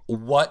you,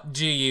 what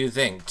do you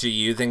think? Do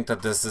you think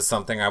that this is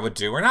something I would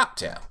do or not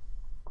do?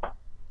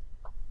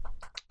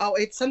 Oh,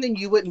 it's something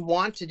you wouldn't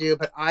want to do,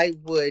 but I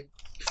would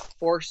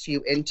force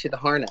you into the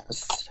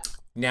harness.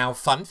 Now,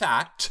 fun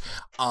fact,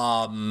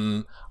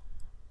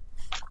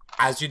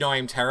 as you know,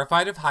 I'm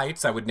terrified of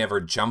heights. I would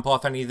never jump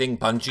off anything,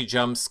 bungee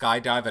jump,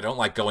 skydive. I don't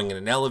like going in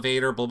an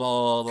elevator, blah,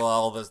 blah, blah,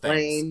 all those things.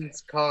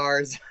 Planes,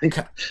 cars.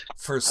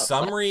 For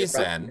some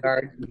reason,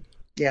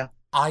 yeah,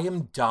 I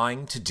am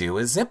dying to do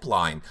a zip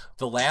line.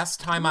 The last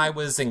time I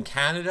was in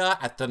Canada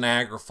at the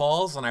Niagara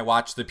Falls and I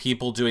watched the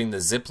people doing the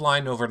zip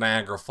line over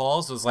Niagara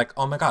Falls, I was like,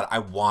 oh my God, I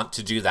want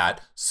to do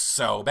that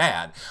so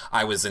bad.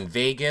 I was in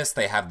Vegas.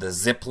 They have the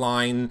zip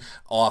line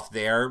off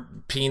their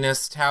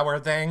penis tower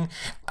thing.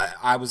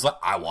 I was like,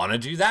 I want to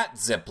do that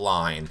zip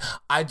line.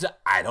 I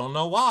don't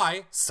know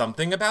why.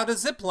 Something about a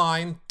zip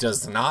line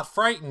does not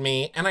frighten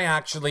me, and I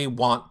actually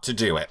want to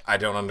do it. I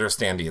don't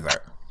understand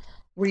either.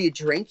 Were you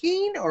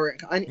drinking or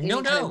any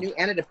kind of new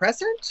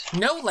antidepressant?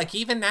 No, like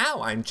even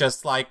now, I'm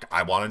just like,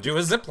 I want to do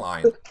a zip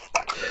line.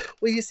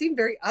 Well, you seem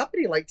very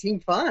uppity, like Team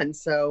Fun.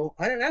 So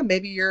I don't know.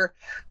 Maybe you're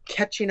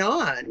catching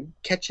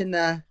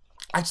the.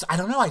 I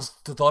don't know. I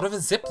just thought of a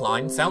zip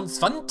line. Sounds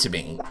fun to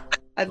me.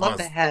 I love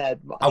the head.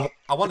 I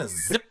want to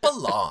zip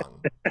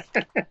along.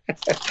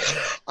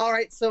 All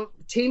right, so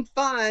Team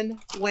Fun,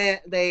 when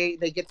they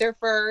get there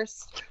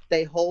first,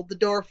 they hold the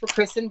door for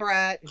Chris and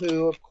Brett,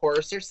 who of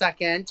course are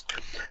second.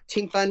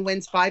 Team Fun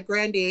wins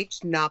 $5,000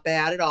 each, not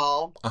bad at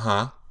all.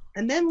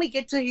 And then we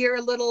get to hear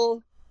a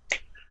little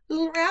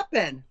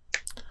rapping,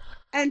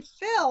 and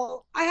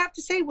Phil, I have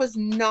to say, was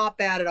not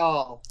bad at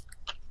all.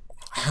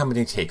 How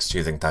many takes do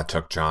you think that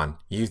took, John?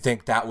 You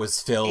think that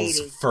was Phil's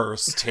 80.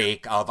 first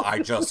take of I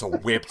just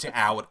whipped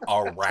out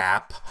a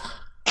rap?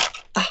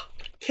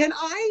 Can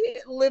I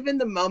live in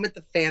the moment,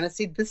 the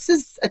fantasy? This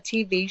is a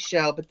TV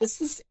show, but this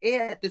is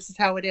it. This is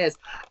how it is.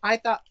 I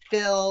thought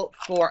Phil,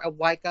 for a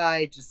white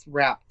guy, just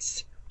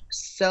rapped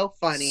so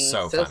funny,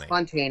 so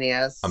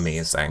spontaneous.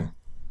 Amazing.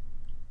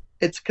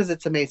 It's because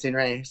it's Amazing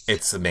Race.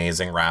 It's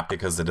amazing rap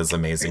because it is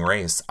Amazing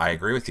Race. I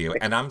agree with you.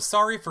 And I'm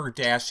sorry for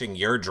dashing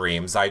your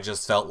dreams. I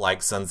just felt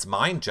like since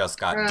mine just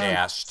got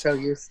dashed. So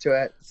used to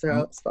it,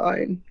 so it's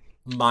fine.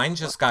 Mine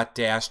just got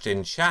dashed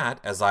in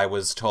chat as I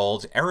was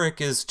told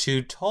Eric is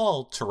too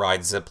tall to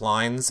ride zip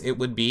lines. It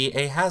would be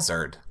a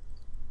hazard.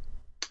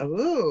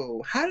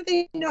 Ooh, how do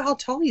they know how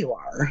tall you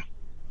are?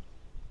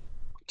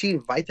 Do you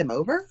invite them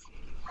over?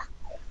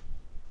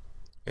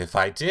 If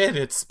I did,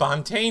 it's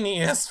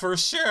spontaneous for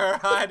sure.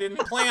 I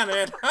didn't plan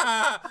it.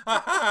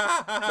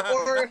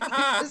 Or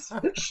just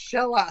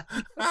show up.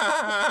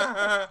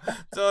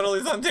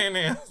 Totally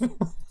spontaneous.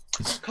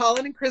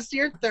 Colin and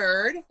Christy are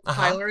third.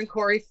 Tyler and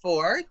Corey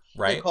fourth.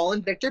 Right. Nicole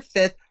and Victor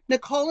fifth.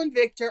 Nicole and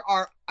Victor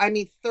are,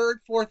 third,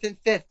 fourth, and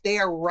fifth. They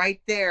are right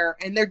there.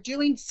 And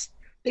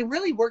they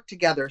really work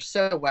together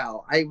so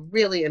well. I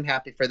really am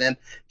happy for them.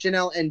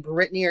 Janelle and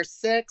Brittany are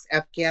 6.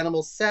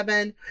 F-Ganimal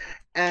 7.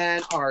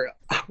 And our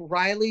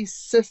Riley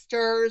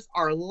sisters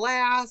are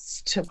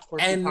last. Of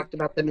course, we talked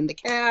about them in the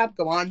cab.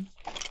 Go on.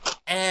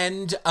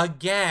 And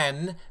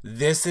again,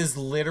 this is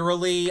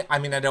literally, I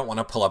don't want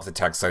to pull up the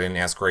text. I didn't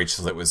ask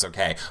Rachel if it was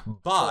okay.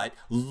 But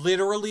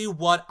literally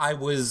what I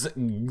was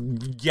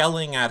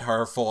yelling at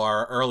her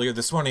for earlier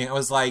this morning, I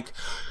was like,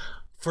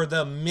 for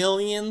the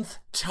millionth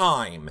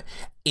time,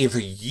 if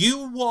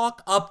you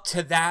walk up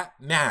to that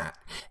mat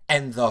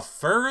and the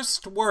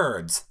first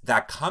words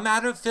that come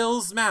out of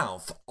Phil's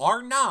mouth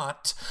are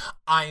not,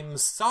 I'm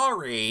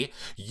sorry,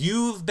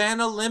 you've been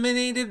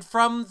eliminated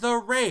from the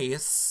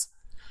race,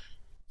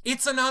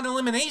 it's a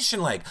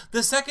non-elimination leg.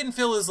 The second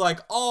Phil is like,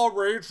 oh,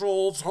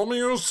 Rachel, tell me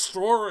your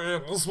story.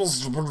 This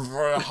must have been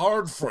very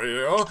hard for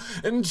you.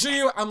 And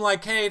I'm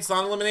like, hey, it's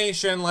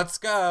non-elimination. Let's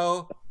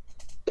go.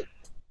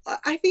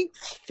 I think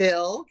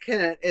Phil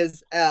can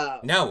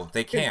no,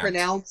 they can't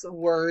pronounce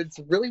words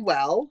really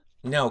well.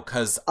 No,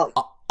 because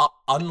Oh,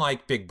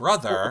 unlike Big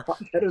Brother,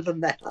 better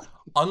than that.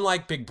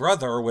 unlike Big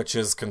Brother, which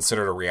is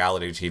considered a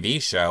reality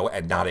TV show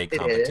and not a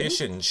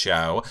competition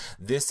show,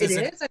 this It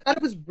isn't. is? I thought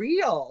it was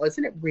real.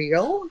 Isn't it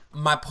real?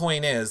 My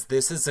point is,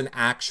 this is an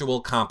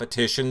actual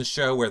competition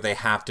show where they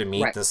have to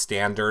meet Right. the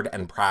standard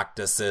and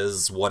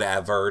practices,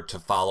 whatever, to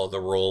follow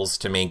the rules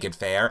to make it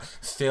fair.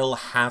 Phil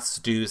has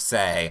to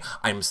say,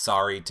 I'm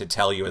sorry to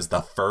tell you, as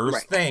the first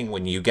Right. thing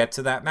when you get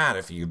to that mat,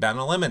 if you've been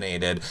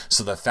eliminated.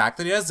 So the fact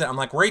that he does it, I'm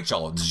like,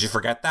 Rachel, did you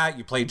forget that?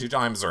 You played 2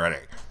 times already.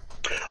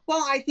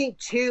 Well, I think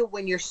too,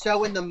 when you're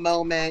so in the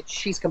moment,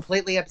 she's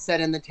completely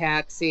upset in the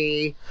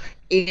taxi.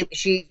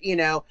 She, you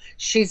know,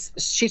 she's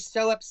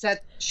so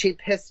upset. She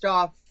pissed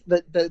off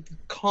the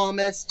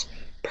calmest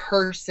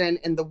person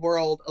in the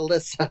world,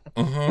 Alyssa.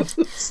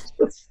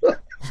 Mm-hmm.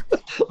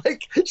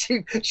 Like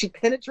she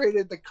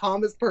penetrated the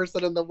calmest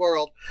person in the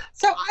world.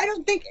 So I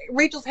don't think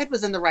Rachel's head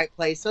was in the right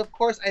place. So of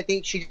course I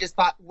think she just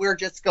thought, we're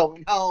just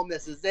going home.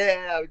 This is it.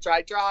 I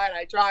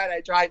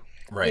tried.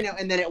 Right. You know,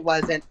 and then it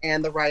wasn't,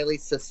 and the Riley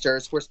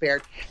sisters were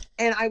spared.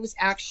 And I was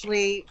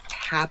actually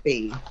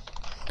happy,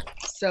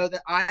 so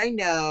that I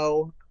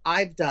know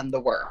I've done the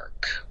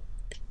work.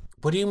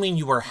 What do you mean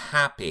you were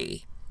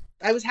happy?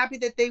 I was happy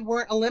that they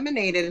weren't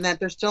eliminated and that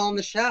they're still on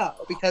the show,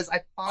 because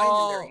I find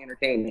them very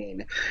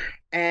entertaining.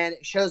 And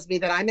it shows me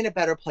that I'm in a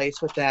better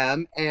place with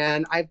them,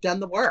 and I've done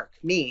the work,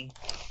 me.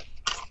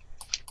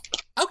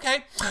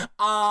 Okay.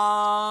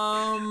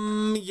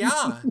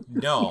 Yeah.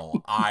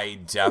 No, I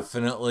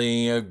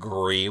definitely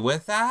agree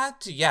with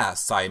that.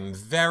 Yes, I'm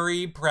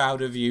very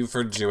proud of you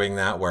for doing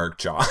that work,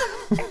 John.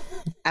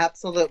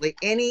 Absolutely.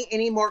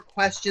 Any more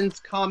questions,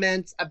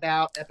 comments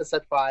about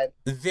episode 5?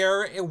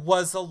 There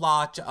was a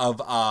lot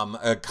of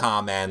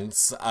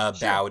comments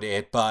about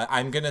it, but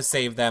I'm going to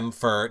save them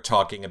for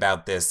talking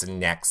about this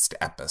next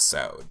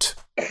episode.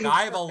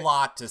 I have a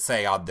lot to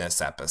say on this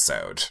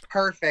episode.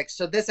 Perfect.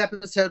 So this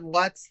episode,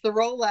 what's the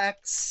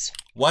Rolex?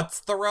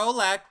 What's the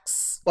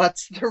Rolex?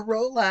 What's the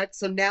Rolex?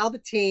 So now the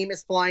team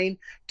is flying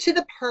to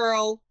the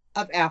Pearl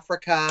of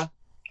Africa,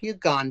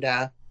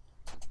 Uganda.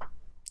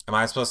 Am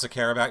I supposed to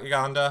care about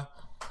Uganda?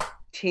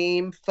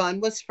 Team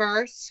Fun was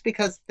first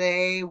because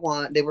they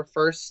won. They were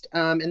first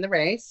in the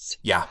race.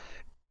 Yeah.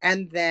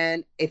 And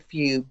then if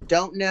you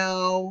don't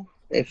know,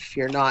 if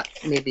you're not,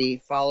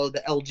 maybe follow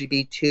the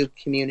LGBT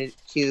community,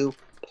 Q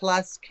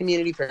plus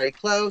community very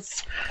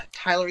close,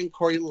 Tyler and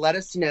Corey let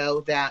us know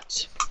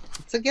that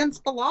it's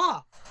against the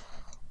law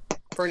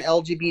for an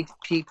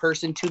LGBT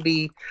person to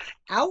be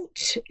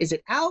out. Is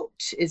it out?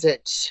 Is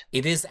it?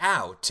 It is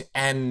out.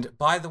 And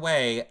by the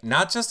way,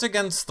 not just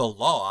against the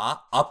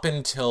law, up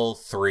until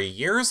 3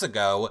 years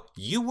ago,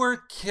 you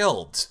were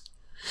killed.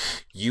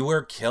 You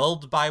were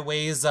killed by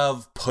ways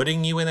of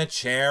putting you in a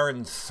chair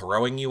and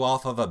throwing you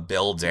off of a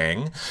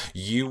building.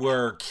 You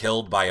were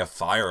killed by a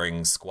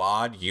firing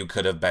squad. You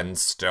could have been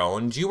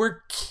stoned. You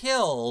were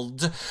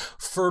killed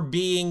for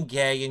being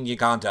gay in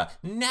Uganda.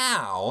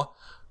 Now,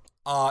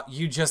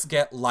 you just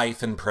get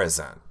life in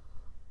prison.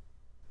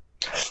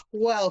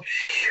 Well,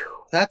 phew,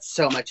 that's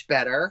so much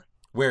better.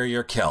 Where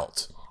you're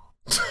killed.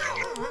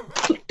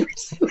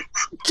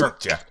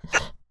 Jerked you.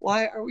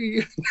 Why are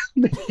we?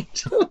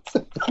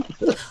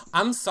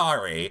 I'm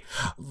sorry.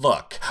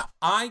 Look,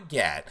 I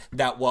get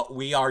that what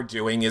we are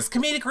doing is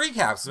comedic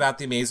recaps about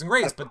The Amazing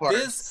Race, but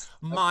this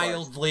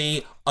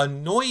mildly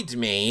annoyed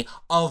me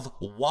of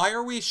why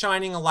are we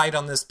shining a light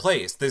on this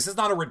place? This is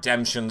not a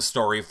redemption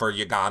story for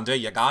Uganda.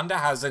 Uganda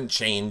hasn't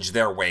changed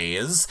their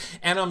ways.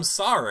 And I'm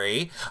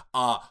sorry.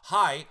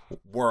 Hi,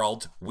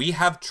 world. We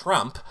have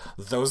Trump.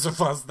 Those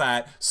of us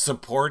that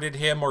supported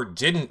him or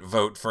didn't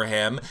vote for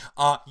him.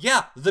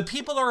 Yeah, the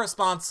people are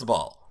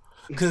responsible.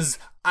 Because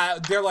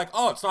they're like,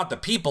 oh, it's not the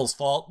people's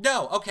fault.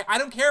 No, okay, I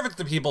don't care if it's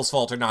the people's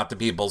fault or not the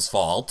people's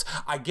fault.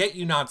 I get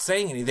you not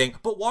saying anything,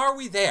 but why are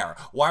we there?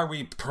 Why are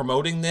we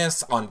promoting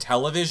this on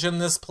television,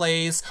 this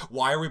place?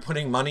 Why are we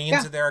putting money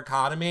into their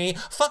economy?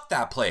 Fuck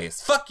that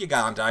place. Fuck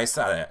Uganda, I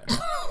said it.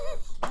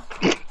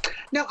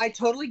 No, I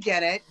totally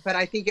get it, but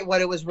I think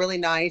what it was really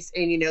nice,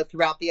 and you know,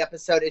 throughout the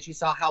episode, is you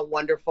saw how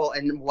wonderful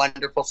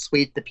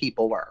sweet the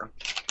people were.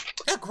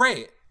 Yeah,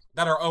 great.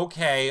 That are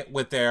okay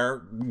with their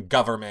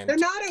government. They're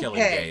not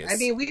killing okay. gays. I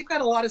mean, we've got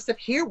a lot of stuff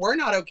here we're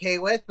not okay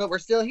with, but we're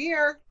still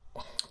here.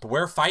 But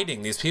we're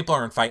fighting. These people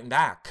aren't fighting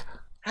back.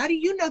 How do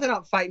you know they're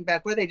not fighting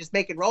back? Were they just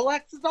making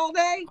Rolexes all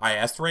day? I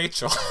asked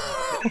Rachel.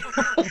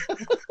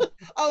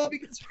 Oh,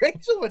 because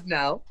Rachel would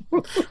know.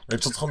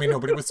 Rachel told me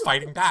nobody was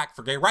fighting back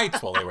for gay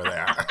rights while they were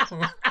there.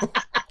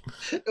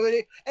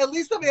 At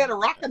least somebody had a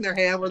rock in their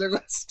hand where they're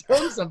going to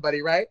stone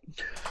somebody, right?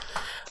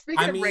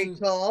 Speaking of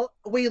Rachel,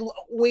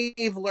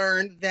 we've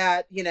learned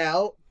that, you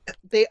know,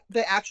 the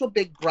actual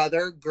Big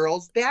Brother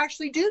girls, they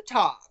actually do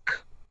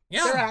talk.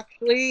 Yeah. They're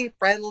actually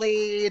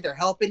friendly. They're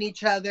helping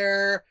each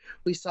other.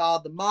 We saw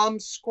the mom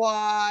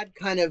squad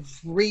kind of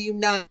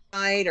unite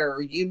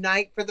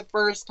for the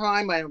first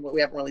time. We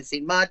haven't really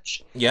seen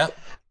much. Yep.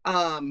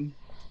 I'm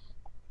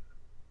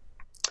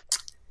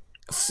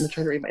trying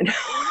to read my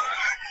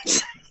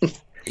notes.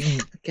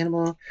 Get them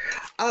all.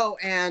 Oh,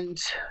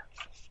 and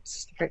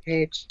notes, the front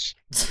page.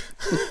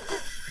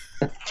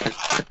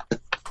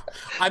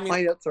 I mean,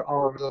 my notes are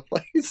all over the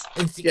place.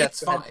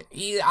 It's fine.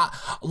 Yeah.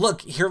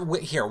 Look, here.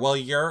 While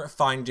you're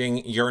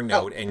finding your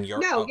note and your...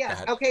 No,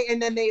 yes. Okay,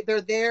 and then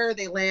they're there,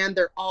 they land,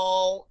 they're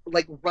all,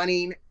 like,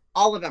 running,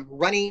 all of them,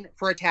 running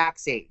for a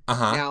taxi.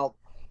 Uh-huh. Now,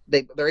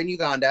 they're in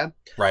Uganda.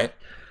 Right.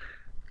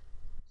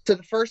 So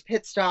the first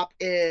pit stop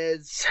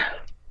is...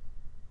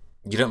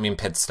 You don't mean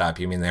pit stop,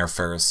 you mean their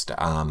first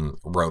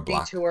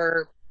roadblock.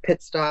 Detour,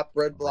 pit stop,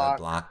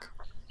 roadblock.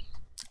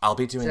 I'll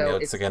be doing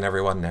notes again,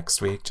 everyone,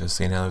 next week, just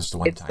so you know, there's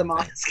one it's the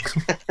mosque.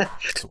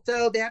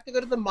 So they have to go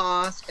to the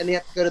mosque, and they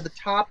have to go to the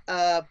top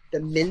of the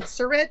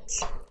minaret.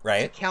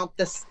 Right. To count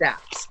the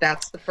steps.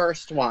 That's the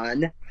first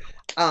one.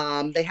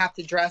 They have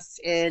to dress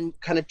in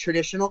kind of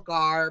traditional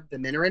garb. The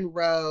men are in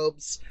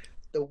robes.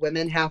 The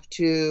women have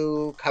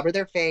to cover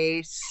their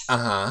face.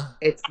 Uh-huh.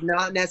 It's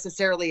not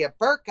necessarily a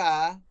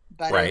burqa,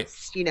 but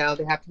it's, they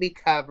have to be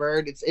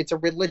covered. It's a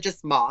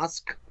religious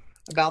mosque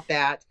about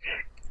that.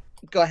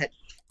 Go ahead.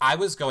 I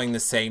was going to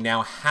say,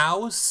 now,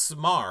 how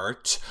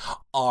smart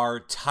are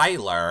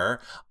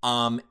Tyler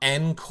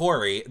and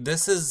Corey?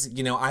 This is,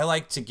 I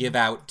like to give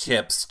out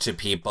tips to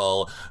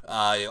people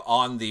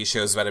on these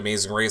shows about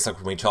Amazing Race. Like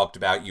when we talked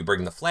about, you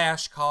bring the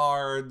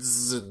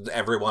flashcards,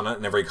 everyone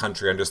in every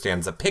country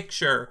understands a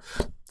picture,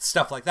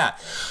 stuff like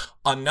that.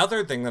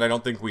 Another thing that I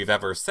don't think we've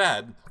ever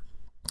said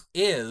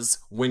is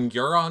when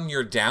you're on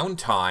your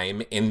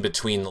downtime in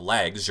between the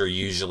legs, you're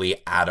usually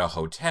at a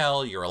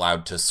hotel, you're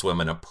allowed to swim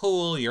in a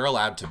pool, you're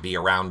allowed to be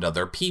around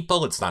other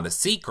people, it's not a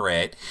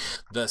secret.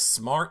 The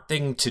smart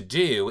thing to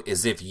do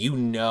is if you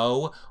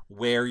know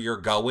where you're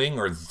going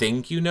or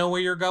think you know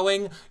where you're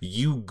going,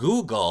 you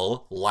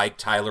Google, like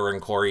Tyler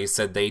and Corey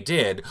said they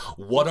did,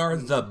 what are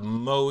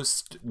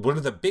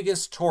the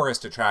biggest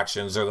tourist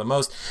attractions or the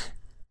most...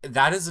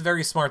 That is a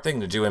very smart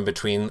thing to do in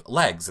between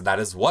legs. That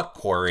is what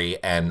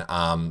Corey and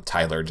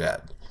Tyler did.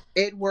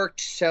 It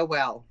worked so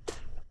well.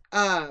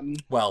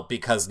 Well,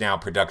 because now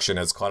production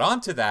has caught on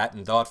to that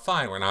and thought,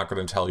 fine, we're not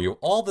going to tell you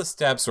all the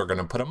steps. We're going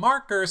to put a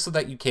marker so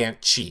that you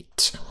can't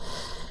cheat.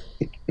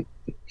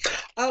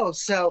 Oh,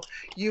 so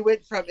you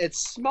went from it's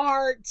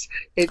smart,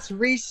 it's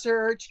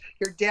research,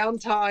 your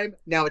downtime,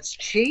 now it's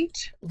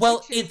cheat?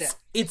 Well,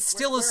 it's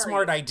still a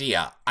smart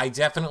idea. I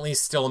definitely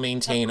still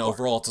maintain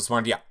overall it's a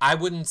smart idea. I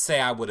wouldn't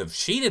say I would have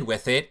cheated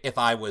with it if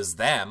I was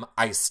them.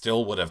 I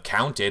still would have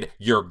counted.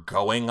 You're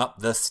going up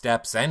the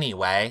steps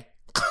anyway.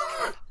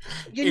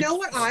 You know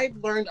what I've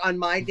learned on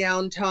my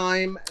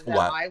downtime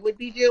that I would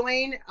be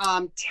doing?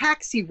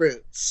 Taxi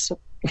routes.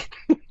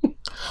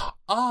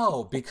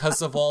 Oh,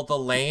 because of all the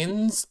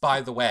lanes?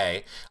 By the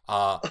way,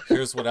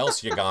 here's what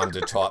else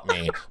Uganda taught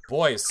me.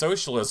 Boy,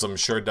 socialism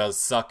sure does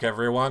suck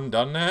everyone,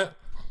 doesn't it?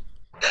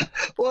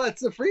 Well,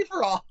 it's a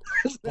free-for-all.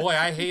 Boy,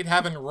 I hate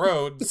having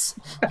roads.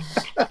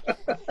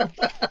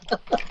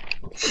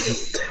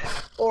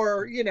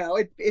 Or,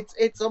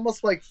 it's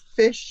almost like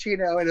fish,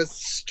 in a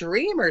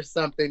stream or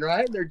something,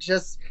 right?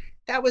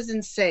 That was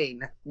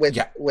insane with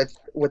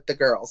the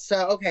girls.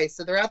 So, okay,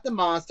 so they're at the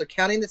mosque, they're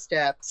counting the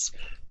steps.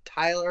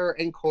 Tyler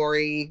and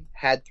Corey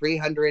had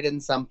 300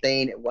 and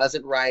something. It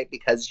wasn't right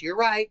because you're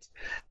right.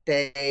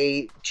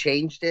 They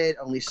changed it.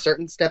 Only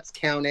certain steps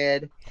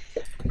counted.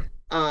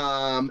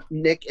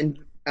 Nick and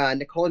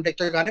Nicole and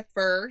Victor got it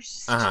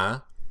first. Uh-huh.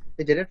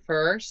 They did it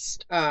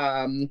first.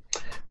 Colin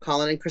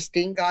and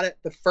Christine got it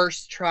the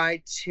first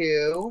try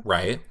too.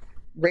 Right.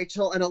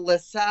 Rachel and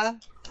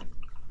Alyssa.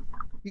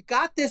 You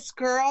got this,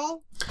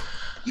 girl.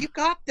 You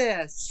got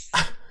this.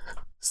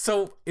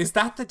 So, is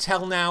that the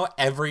tell now?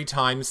 Every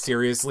time,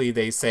 seriously,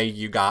 they say,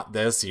 you got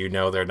this, you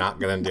know they're not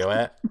going to do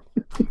it?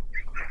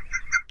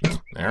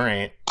 All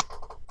right.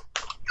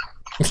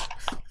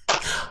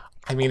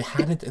 I mean,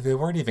 they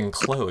weren't even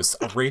close.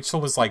 Rachel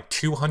was like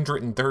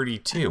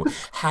 232.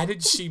 How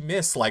did she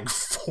miss like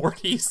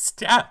 40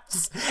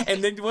 steps?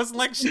 And then it wasn't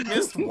like she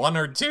missed one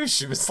or two.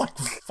 She was like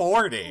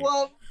 40.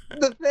 Well,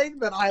 the thing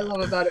that I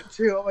love about it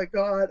too, oh my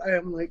God, I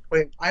am like,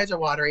 wait, eyes are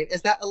watering,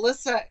 is that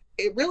Alyssa,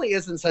 it really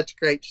is in such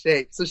great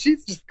shape. So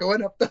she's just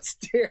going up the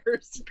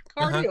stairs.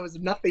 Cardio is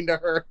nothing to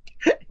her.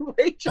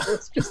 Rachel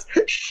is just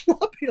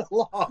schlepping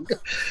along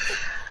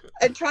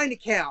and trying to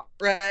count,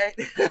 right?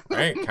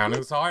 Right,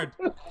 counting's hard.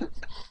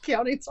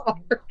 Counting's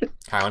hard.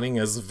 Counting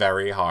is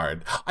very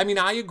hard. I mean,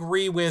 I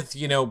agree with,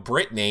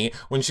 Brittany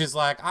when she's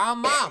like, oh,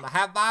 Mom, I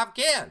have 5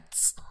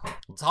 kids.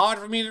 It's hard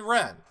for me to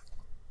run.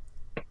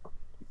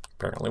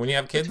 Apparently, when you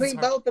have kids, between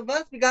both of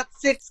us, we got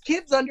 6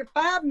 kids under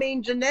 5. Me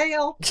and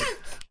Janelle.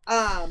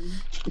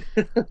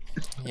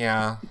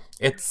 Yeah,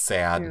 it's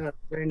sad. Yeah,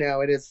 I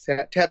know it is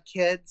sad to have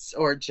kids,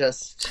 or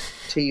just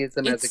to use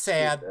them as excuses.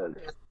 Sad.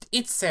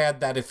 It's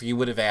sad that if you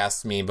would have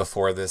asked me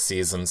before this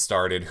season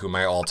started who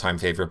my all-time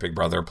favorite Big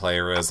Brother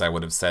player is, I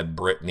would have said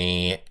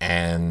Brittany.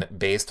 And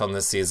based on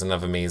this season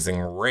of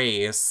Amazing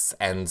Race,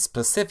 and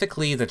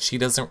specifically that she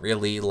doesn't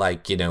really,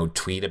 like, you know,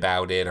 tweet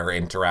about it or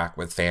interact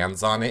with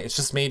fans on it, it's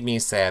just made me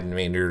sad and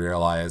made me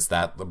realize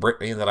that the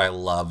Brittany that I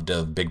loved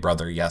of Big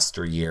Brother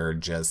yesteryear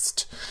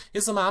just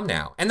is a mom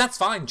now. And that's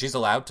fine. She's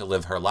allowed to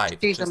live her life.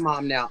 She's a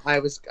mom now.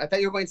 I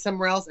thought you were going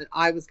somewhere else, and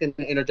I was going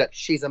to interject.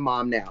 She's a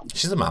mom now.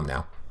 She's a mom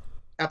now.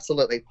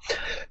 Absolutely.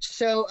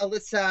 So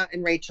Alyssa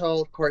and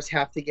Rachel, of course,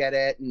 have to get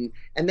it.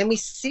 And then we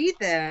see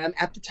them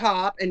at the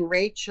top, and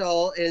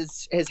Rachel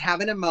is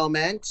having a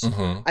moment.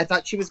 Mm-hmm. I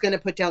thought she was going to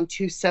put down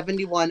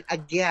 271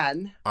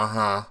 again.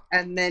 Uh-huh.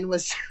 And then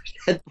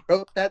had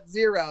broke that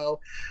 0.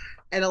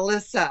 And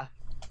Alyssa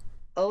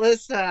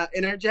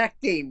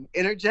interjecting.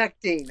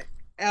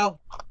 Oh,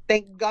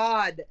 thank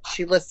God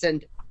she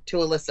listened to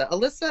Alyssa.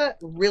 Alyssa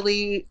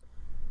really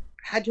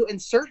had to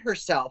insert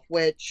herself,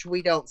 which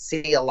we don't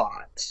see a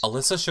lot.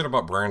 Alyssa should have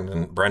bought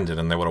Brendan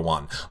and they would have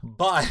won.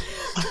 But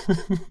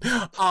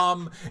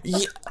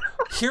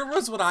here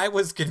was what I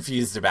was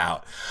confused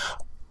about.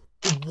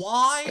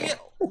 Why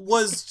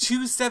was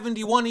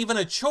 271 even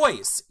a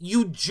choice?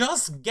 You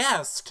just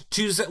guessed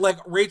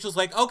Rachel's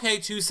like, okay,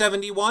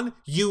 271.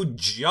 You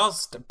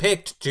just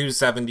picked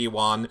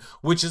 271,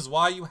 which is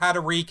why you had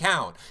a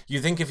recount. You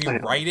think if you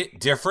write it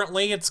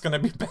differently, it's going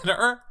to be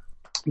better?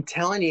 I'm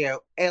telling you,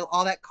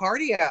 all that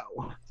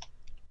cardio.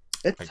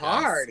 It's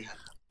hard.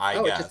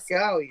 I guess.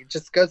 It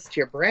just goes to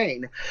your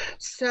brain.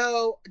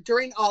 So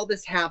during all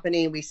this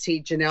happening, we see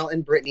Janelle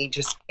and Brittany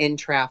just in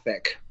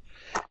traffic.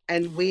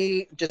 And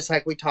we, just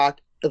like we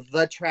talked,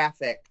 the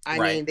traffic. I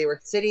mean, they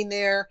were sitting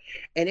there,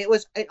 and it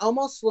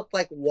almost looked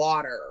like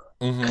water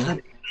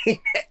coming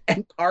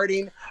and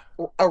parting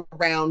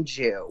around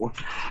you.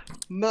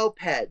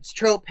 Mopeds,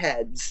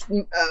 tropeds,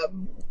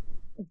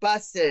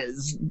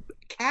 buses,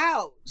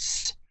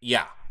 cows.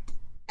 Yeah.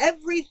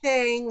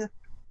 Everything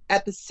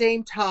at the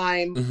same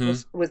time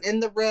was in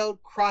the road,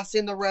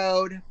 crossing the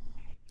road.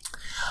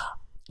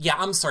 Yeah,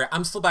 I'm sorry.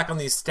 I'm still back on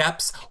these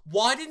steps.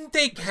 Why didn't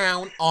they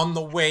count on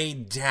the way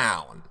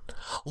down?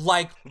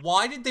 Like,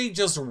 why did they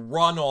just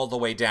run all the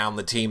way down,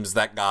 the teams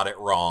that got it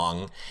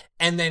wrong,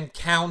 and then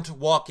count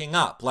walking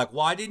up? Like,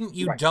 why didn't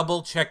you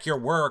double check your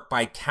work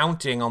by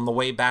counting on the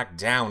way back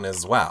down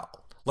as well?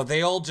 Like,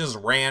 they all just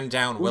ran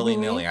down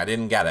willy-nilly. I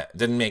didn't get it.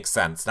 Didn't make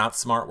sense. Not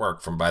smart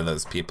work by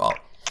those people.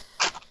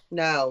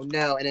 No,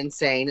 and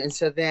insane. And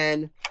so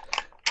then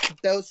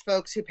those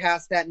folks who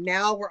passed that,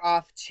 now we're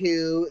off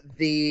to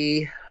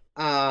the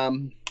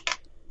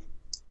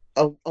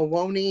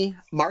Awoni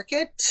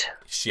Market.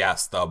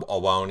 Yes, the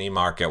Awoni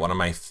Market, one of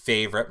my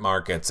favorite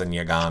markets in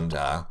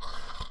Uganda.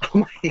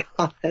 Oh my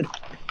God.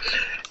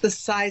 The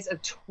size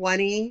of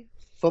 20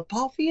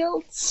 football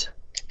fields?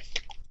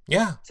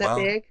 Yeah. Is that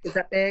big? Is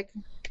that big?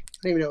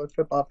 I don't even know what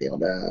football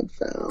field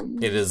is.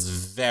 It is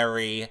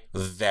very,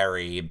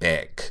 very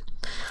big.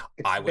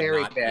 I would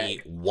not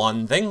eat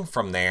one thing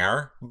from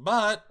there,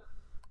 but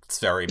it's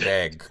very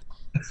big.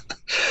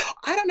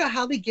 I don't know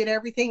how they get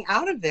everything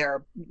out of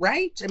there,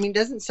 right? I mean,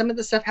 doesn't some of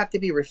the stuff have to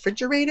be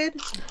refrigerated?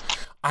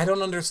 I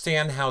don't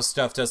understand how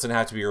stuff doesn't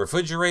have to be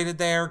refrigerated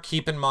there.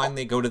 Keep in mind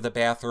they go to the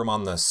bathroom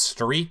on the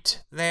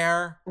street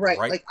there. Right.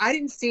 Like, I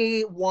didn't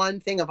see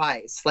one thing of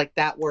ice. Like,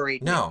 that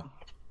worried me. No.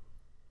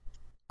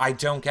 I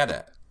don't get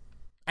it.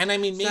 And I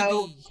mean,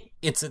 maybe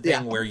it's a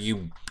thing where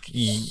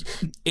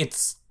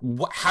it's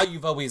how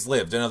you've always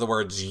lived. In other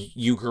words,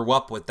 you grew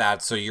up with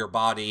that, so your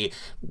body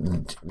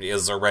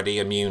is already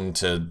immune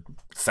to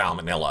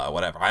salmonella,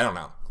 whatever. I don't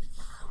know.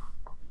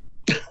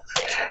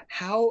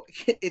 How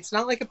it's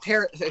not like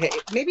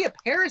maybe a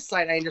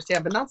parasite, I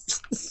understand, but not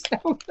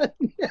salmonella.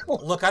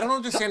 Look, I don't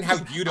understand how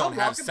you don't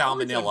have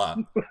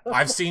salmonella.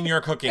 I've seen your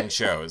cooking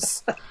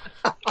shows.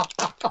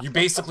 You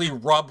basically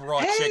rub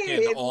raw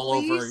chicken all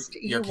over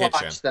your kitchen.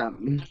 Watch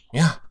them.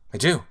 Yeah, I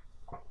do.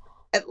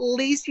 At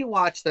least you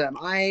watch them.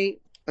 I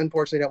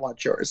unfortunately don't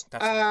watch yours.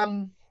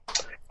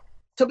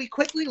 So we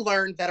quickly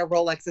learned that a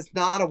Rolex is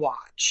not a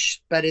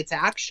watch, but it's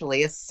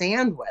actually a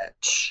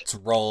sandwich. It's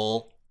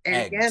roll. And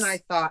eggs. Again, I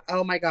thought,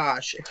 oh my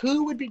gosh,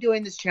 who would be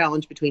doing this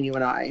challenge between you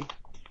and I?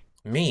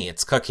 Me.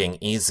 It's cooking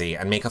easy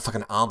and make a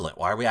fucking omelet.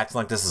 Why are we acting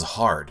like this is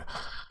hard?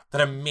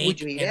 That I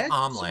make an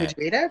omelet. Would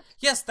you eat it?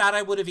 Yes, that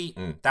I would have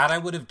eaten. That I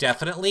would have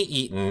definitely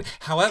eaten.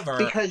 However,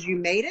 because you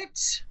made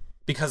it?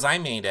 Because I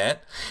made it.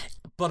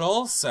 But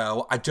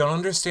also, I don't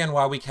understand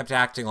why we kept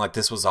acting like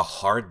this was a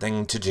hard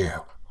thing to do.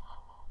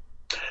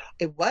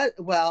 It was,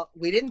 well,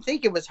 we didn't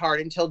think it was hard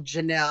until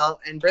Janelle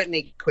and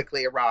Brittany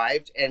quickly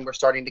arrived and we're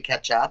starting to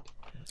catch up.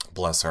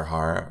 Bless her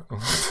heart.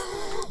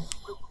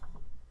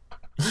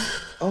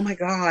 Oh my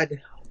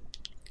God.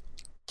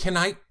 Can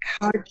I?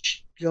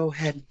 Go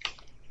ahead.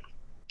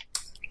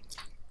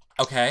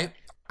 Okay,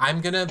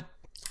 I'm gonna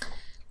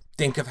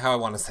think of how I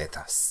want to say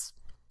this.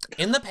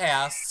 In the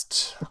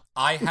past,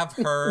 I have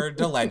heard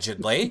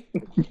allegedly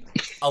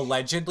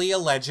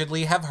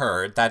have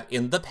heard that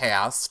in the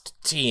past,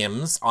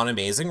 teams on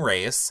Amazing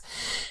Race,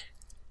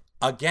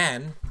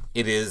 again,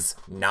 It is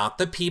not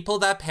the people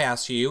that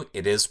pass you,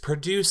 it is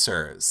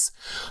producers.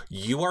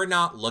 You are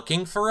not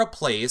looking for a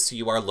place,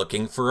 you are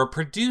looking for a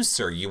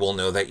producer. You will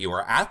know that you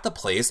are at the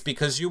place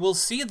because you will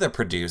see the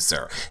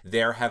producer.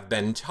 There have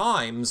been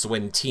times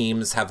when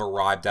teams have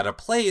arrived at a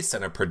place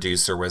and a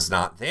producer was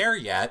not there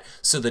yet,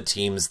 so the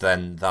teams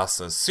then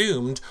thus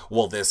assumed,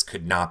 well, this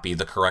could not be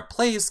the correct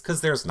place because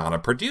there's not a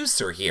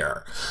producer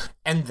here.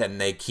 And then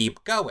they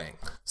keep going.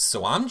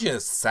 So I'm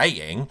just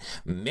saying,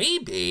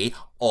 maybe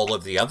all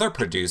of the other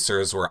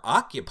producers were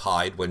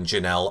occupied when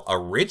Janelle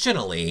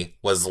originally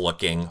was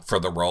looking for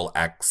the role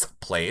X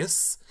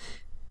place.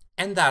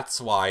 And that's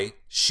why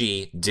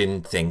she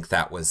didn't think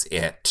that was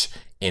it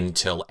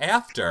until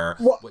after.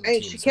 Well, when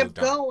and teams she kept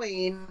moved on.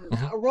 going,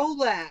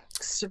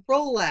 Rolex.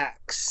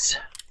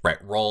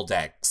 Right, rolled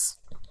eggs.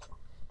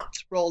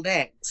 Rolled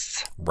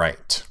eggs.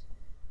 Right.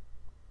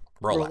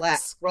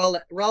 Rolex.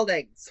 Rolled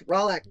eggs.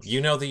 Rolex. You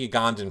know the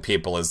Ugandan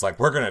people is like,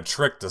 we're going to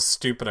trick the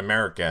stupid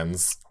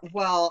Americans.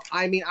 Well,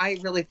 I mean, I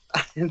really...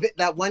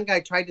 that one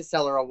guy tried to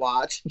sell her a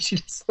watch, and she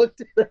just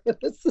looked at him,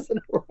 this isn't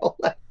a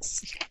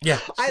Rolex. Yeah.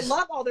 I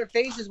love all their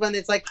faces when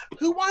it's like,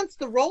 who wants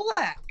the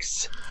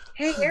Rolex?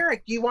 Hey,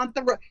 Eric, you want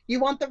the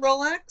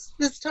Rolex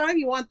this time?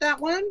 You want that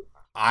one?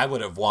 I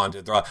would have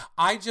wanted the.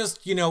 I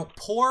just,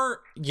 poor,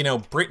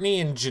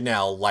 Brittany and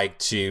Janelle like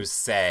to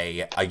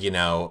say,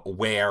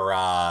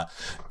 where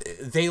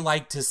they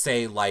like to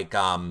say, like,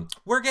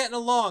 we're getting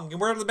along and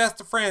we're the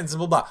best of friends and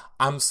blah, blah.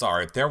 I'm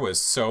sorry. There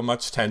was so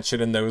much tension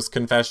in those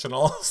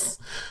confessionals.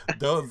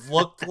 Those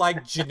looked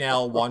like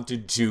Janelle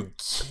wanted to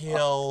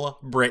kill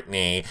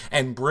Brittany.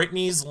 And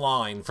Brittany's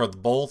line for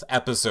both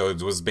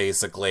episodes was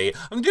basically,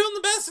 I'm doing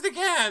the best I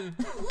can.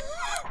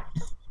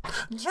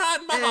 I'm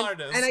trying my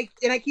hardest.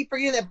 And I keep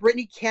forgetting that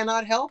Brittany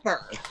cannot help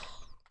her.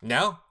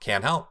 No,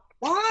 can't help.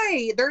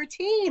 Why? They're a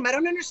team. I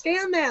don't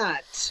understand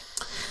that.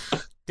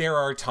 There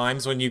are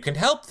times when you can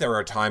help, there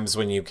are times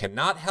when you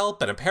cannot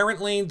help, and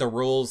apparently the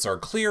rules are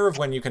clear of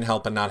when you can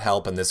help and not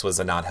help, and this was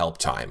a not help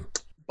time.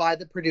 By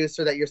the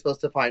producer that you're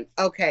supposed to find.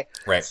 Okay.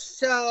 Right.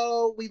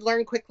 So we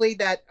learned quickly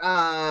that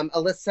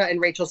Alyssa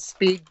and Rachel's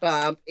speed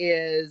bump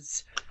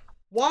is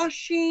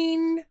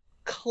washing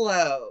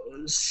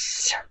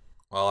clothes.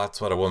 Well,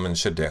 that's what a woman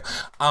should do.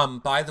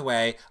 By the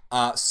way,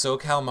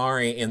 SoCal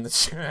Mari in the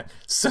chat.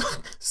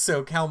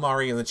 SoCal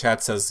Mari in the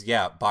chat says,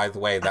 yeah, by the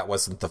way, that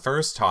wasn't the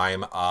first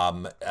time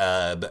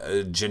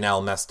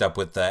Janelle messed up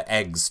with the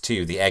eggs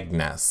too, the egg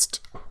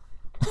nest.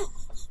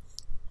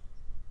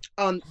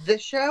 On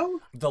this show?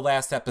 The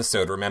last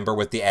episode, remember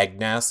with the egg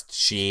nest?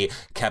 She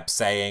kept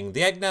saying,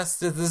 the egg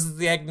nest, this is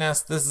the egg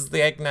nest, this is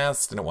the egg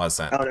nest, and it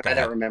wasn't. Oh, no, I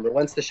don't remember.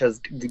 Once the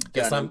show's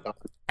done,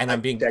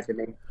 I'm being dead to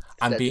me.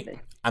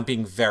 I'm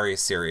being very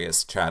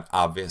serious, chat.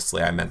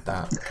 Obviously, I meant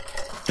that.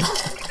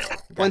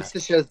 Once the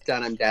show's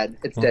done, I'm dead.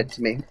 It's dead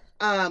to me.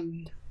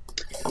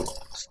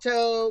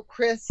 So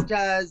Chris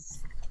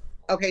does...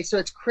 Okay, so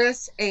it's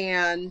Chris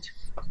and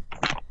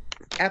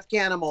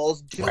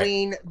Afghanimals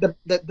doing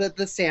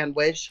the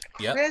sandwich.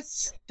 Yep.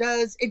 Chris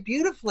does it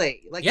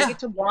beautifully. Like, they get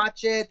to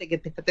watch it. They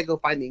get to go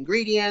find the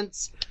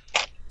ingredients.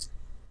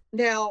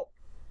 Now...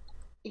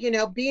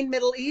 being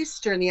Middle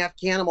Eastern, the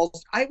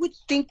Afghanimals, I would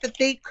think that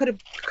they could have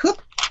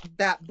cooked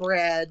that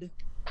bread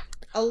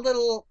a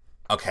little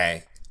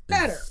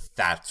better.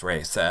 That's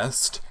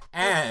racist.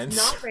 And it's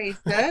not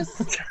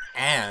racist.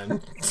 And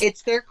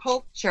it's their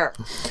culture.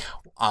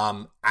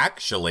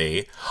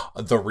 Actually,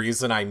 the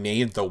reason I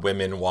made the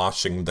women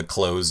washing the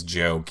clothes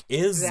joke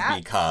is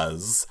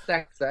because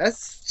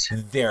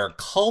sexist. Their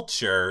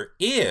culture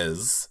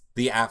is...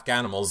 The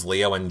Afghanimals,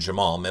 Leo and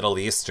Jamal, Middle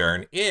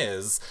Eastern,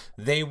 is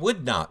they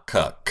would not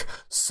cook.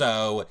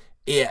 So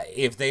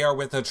if they are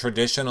with a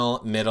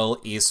traditional Middle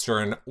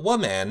Eastern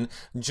woman,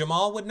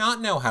 Jamal would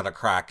not know how to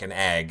crack an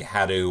egg,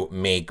 how to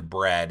make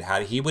bread,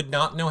 he would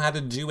not know how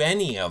to do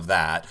any of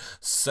that.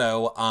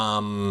 So,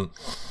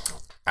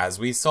 as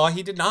we saw,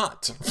 he did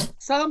not.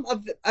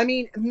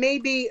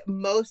 Maybe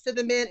most of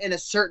the men in a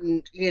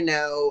certain,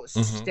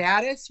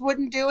 status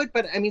wouldn't do it,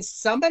 but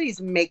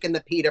somebody's making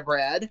the pita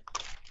bread.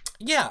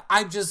 Yeah,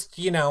 I just,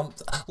 Leo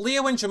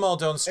and Jamal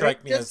don't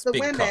strike me as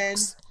big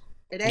cooks.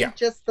 It ain't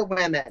just the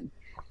women.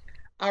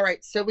 All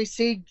right, so we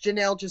see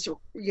Janelle just,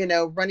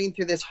 running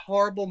through this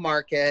horrible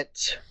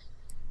market.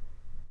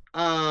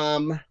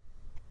 Alyssa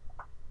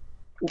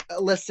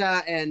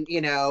and,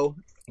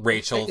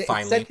 Rachel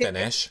finally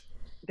finish.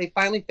 They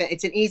finally finish.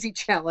 It's an easy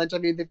challenge.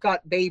 They've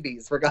got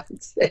babies, for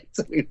God's sakes.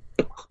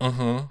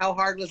 How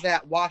hard was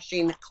that,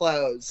 washing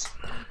clothes?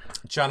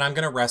 John, I'm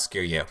gonna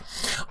rescue you.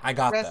 I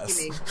got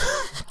this.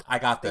 I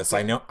got this.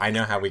 I know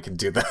how we can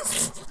do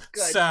this.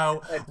 Good.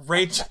 So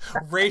Rachel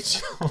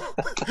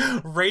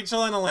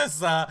and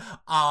Alyssa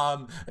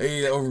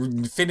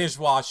finish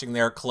washing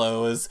their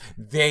clothes.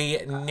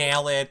 They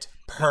nail it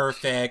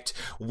Perfect.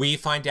 We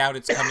find out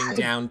it's coming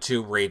down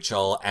to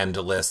Rachel and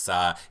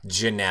Alyssa,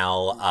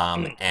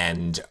 Janelle,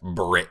 and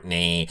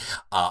Brittany.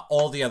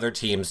 All the other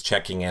teams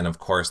checking in, of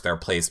course, their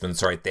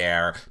placements right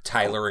there.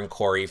 Tyler and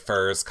Corey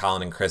first,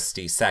 Colin and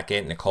Christy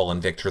second, Nicole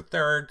and Victor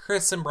third,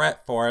 Chris and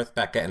Brett fourth,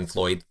 Becca and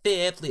Floyd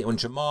fifth, Leo and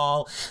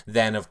Jamal.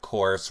 Then, of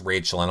course,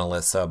 Rachel and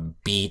Alyssa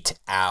beat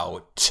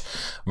out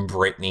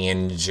Brittany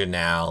and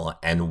Janelle,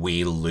 and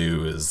we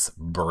lose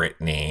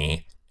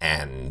Brittany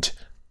and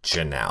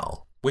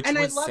Janelle. Which and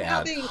was I love sad.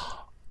 how they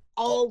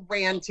all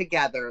ran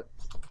together,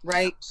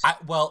 right?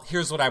 Well,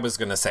 here's what I was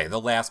going to say. The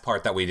last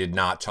part that we did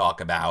not talk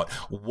about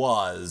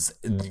was,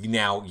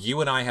 now, you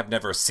and I have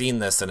never seen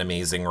this in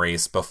Amazing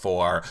Race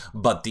before,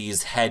 but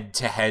these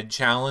head-to-head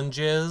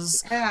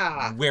challenges,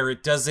 where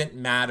it doesn't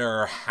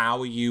matter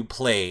how you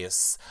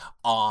place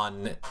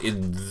on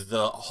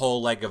the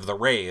whole leg of the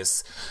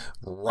race,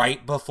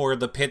 right before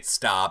the pit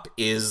stop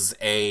is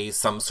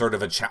some sort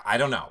of I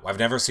don't know. I've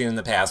never seen in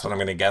the past, but I'm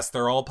going to guess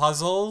they're all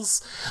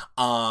puzzles.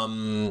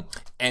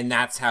 And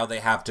that's how they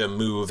have to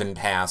move and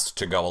pass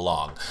to go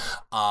along.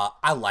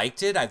 I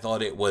liked it. I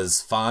thought it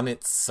was fun.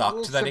 It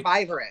sucked that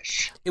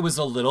Survivor-ish. It was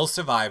a little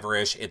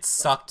Survivor-ish. It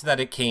sucked that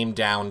it came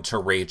down to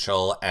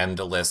Rachel and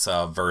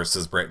Alyssa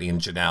versus Brittany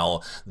and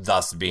Janelle,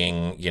 thus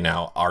being,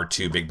 our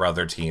two Big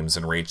Brother teams,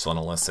 and Rachel and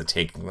Alyssa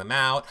taking them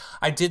out.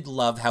 I did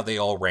love how they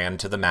all ran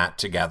to the mat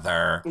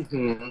together.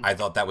 Mm-hmm. I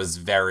thought that was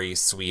very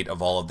sweet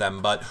of all of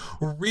them. But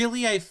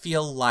really, I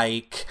feel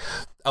like...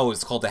 Oh,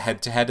 it's called a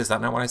head-to-head? Is that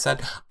not what I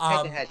said?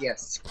 Head-to-head,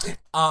 yes.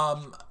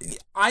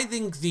 I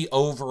think the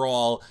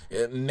overall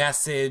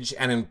message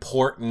and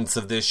importance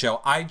of this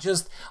show, I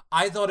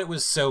thought it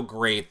was so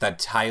great that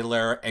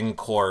Tyler and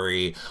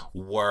Corey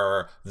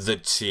were the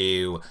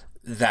two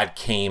that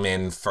came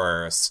in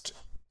first,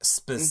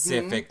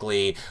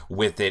 specifically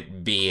with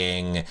it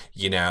being,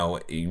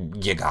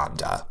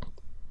 Uganda.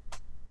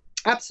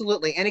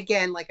 Absolutely. And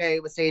again, like I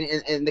was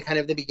saying in the kind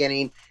of the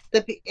beginning,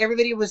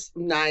 everybody was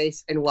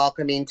nice and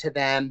welcoming to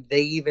them.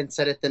 They even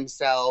said it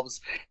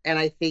themselves. And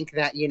I think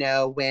that,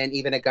 when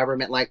even a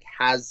government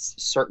has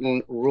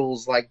certain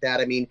rules like that,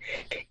 I mean,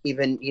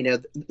 even,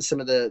 some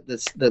of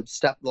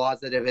the laws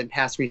that have been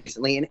passed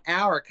recently in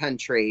our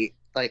country,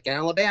 like in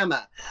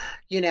Alabama,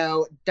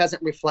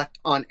 doesn't reflect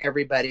on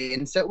everybody.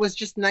 And so it was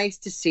just nice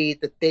to see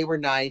that they were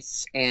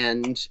nice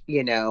and,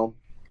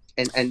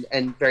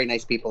 and very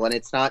nice people. And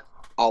it's not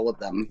all of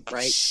them,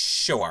 right?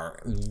 Sure.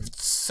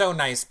 So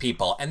nice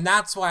people. And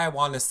that's why I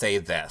want to say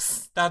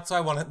this. That's why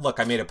I want to... Look,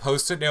 I made a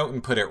Post-it note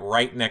and put it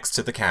right next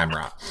to the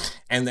camera.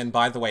 And then,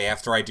 by the way,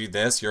 after I do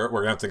this, we're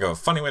going to have to go,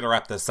 funny way to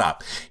wrap this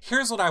up.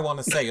 Here's what I want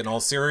to say in all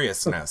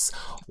seriousness.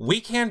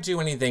 We can't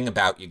do anything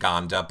about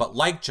Uganda, but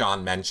like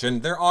John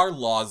mentioned, there are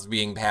laws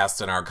being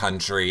passed in our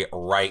country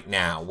right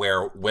now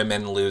where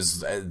women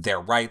lose their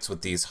rights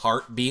with these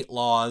heartbeat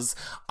laws.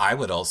 I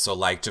would also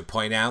like to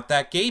point out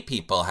that gay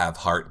people have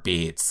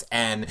heartbeats,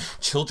 and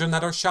children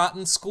that are shot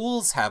in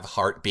schools have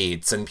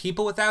heartbeats, and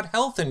people without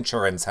health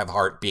insurance have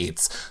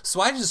heartbeats.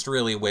 So I just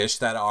really wish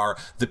that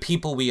the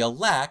people we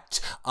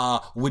elect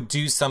would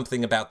do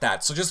something about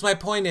that. So just my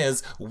point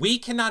is, we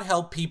cannot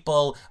help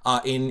people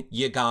in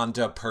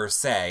Uganda per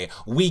se.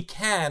 We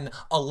can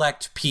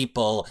elect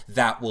people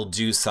that will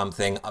do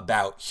something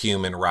about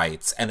human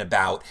rights and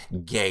about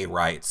gay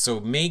rights. So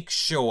make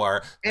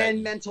sure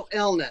and mental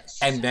illness.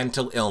 And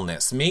mental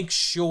illness. Make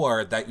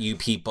sure that you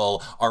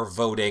people are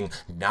voting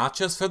not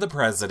just for the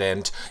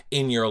president,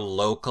 in your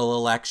local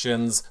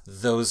elections.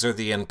 Those are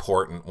the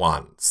important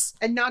ones.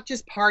 And not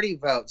just party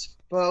votes.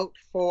 Vote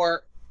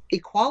for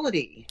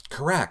equality.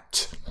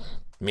 Correct.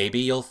 Maybe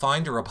you'll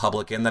find a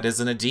Republican that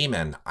isn't a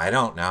demon. I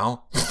don't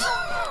know.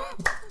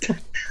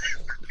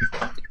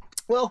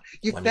 Well,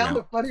 you found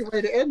a funny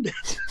way to end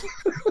it.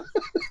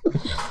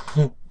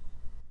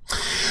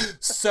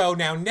 So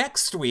now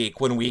next week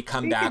when we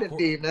come back...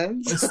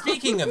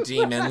 Speaking of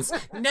demons,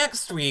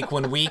 next week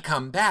when we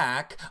come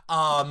back,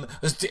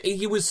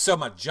 it was so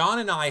much. John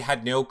and I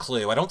had no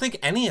clue. I don't think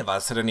any of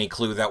us had any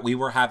clue that we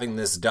were having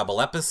this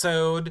double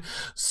episode.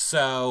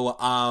 So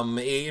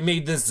it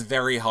made this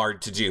very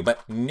hard to do.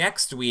 But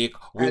next week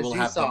we will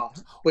have...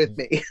 with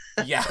me.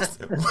 Yes.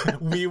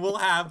 We will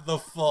have a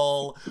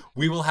full show.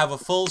 We will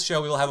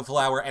have a full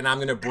hour. And I'm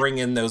going to bring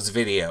in those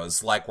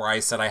videos. Like where I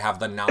said I have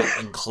the not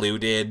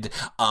included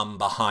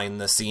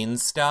behind the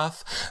scenes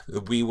stuff.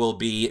 We will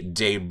be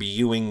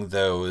debuting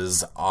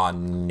those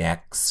on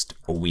next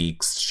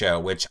week's show,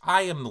 which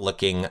I am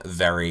looking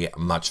very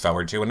much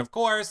forward to. And of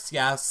course,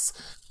 yes,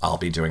 I'll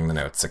be doing the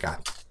notes again.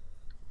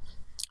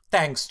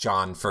 Thanks,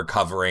 John, for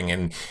covering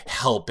and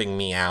helping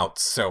me out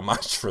so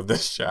much for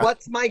this show.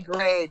 What's my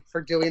grade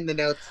for doing the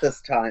notes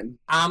this time?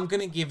 I'm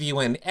going to give you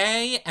an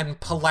A and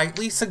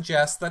politely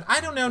suggest that,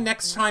 I don't know,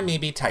 next time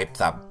maybe type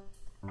them.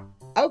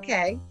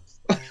 Okay.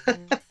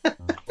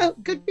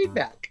 Good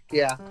feedback.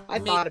 Yeah, I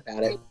thought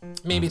about it.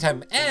 Maybe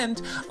time.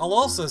 And I'll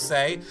also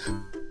say,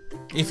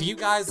 if you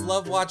guys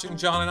love watching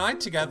John and I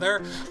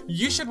together,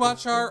 you should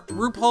watch our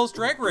RuPaul's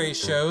Drag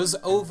Race shows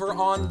over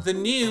on the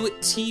new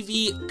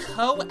TV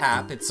Co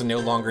app. It's no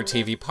longer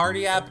TV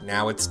Party app,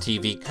 now it's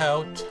TV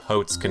Co.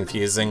 Totes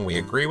confusing, we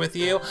agree with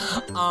you.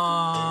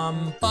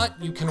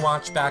 But you can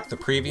watch back the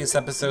previous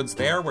episodes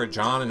there where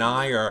John and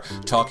I are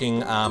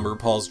talking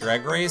RuPaul's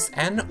Drag Race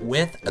and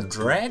with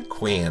drag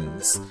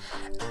queens.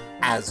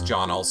 As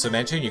John also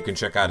mentioned, you can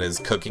check out his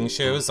cooking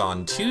shows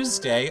on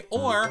Tuesday,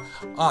 or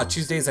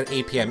Tuesdays at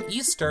 8 p.m.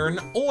 Eastern,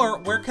 or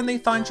where can they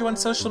find you on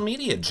social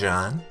media,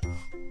 John?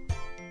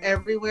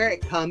 Everywhere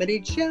at Comedy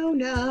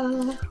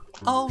Jonah.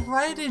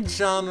 Alrighty,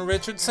 John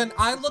Richardson.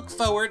 I look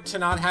forward to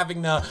not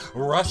having to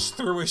rush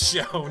through a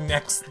show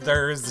next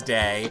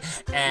Thursday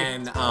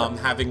and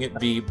having it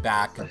be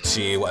back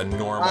to a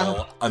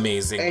normal,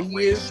 amazing and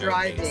race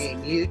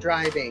you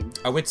driving.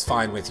 Oh, it's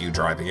fine with you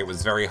driving. It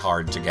was very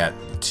hard to get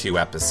 2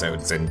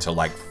 episodes into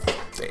like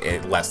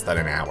less than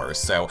an hour.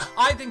 So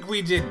I think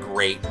we did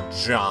great,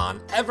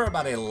 John.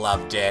 Everybody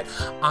loved it.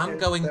 I'm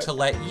going to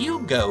let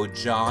you go,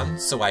 John,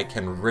 so I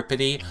can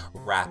rippity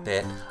wrap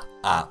it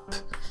up.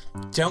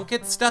 Don't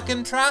get stuck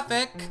in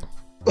traffic.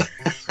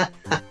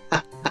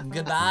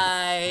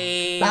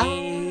 Goodbye.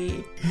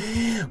 Bye.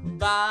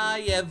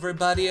 Bye,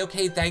 everybody.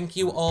 Okay, thank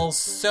you all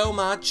so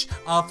much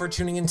for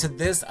tuning into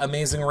this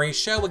amazing race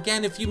show.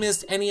 Again, if you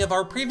missed any of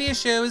our previous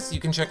shows,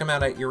 you can check them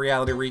out at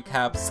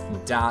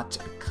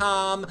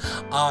yourrealityrecaps.com.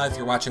 If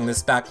you're watching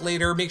this back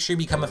later, make sure you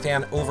become a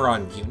fan over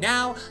on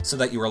YouNow so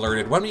that you're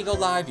alerted when we go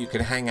live. You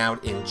can hang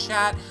out in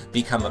chat,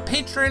 become a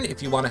patron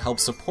if you want to help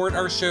support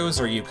our shows,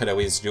 or you could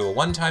always do a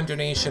one-time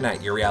donation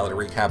at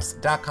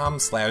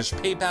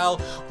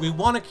yourrealityrecaps.com/PayPal. We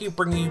want to keep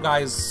bringing you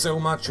guys so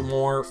much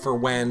more for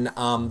when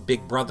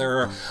Big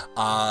Brother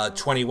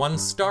 21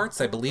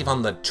 starts, I believe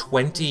on the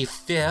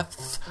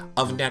 25th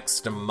of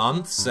next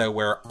month, so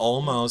we're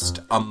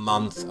almost a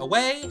month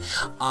away.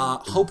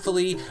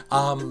 Hopefully,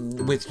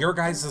 with your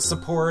guys'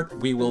 support,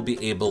 we will be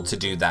able to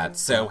do that.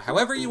 So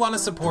however you want to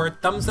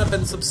support, thumbs up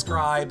and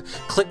subscribe,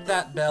 click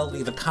that bell,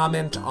 leave a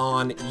comment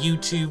on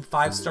YouTube,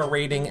 5-star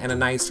rating, and a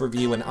nice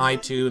review in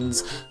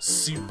iTunes.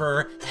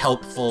 Super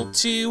helpful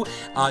too.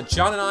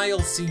 John and I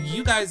will see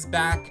you guys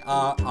back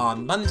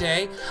on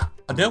Monday.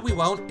 No, we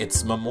won't.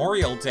 It's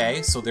Memorial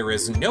Day, so there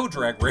is no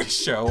Drag Race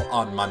show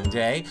on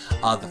Monday.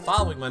 The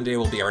following Monday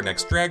will be our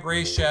next Drag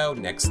Race show.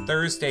 Next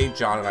Thursday,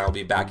 John and I will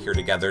be back here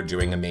together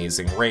doing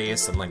Amazing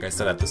Race. And like I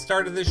said at the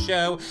start of the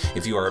show,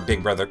 if you are a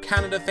Big Brother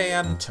Canada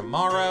fan,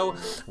 tomorrow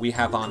we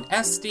have on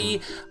Esty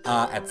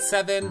at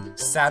 7.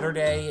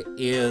 Saturday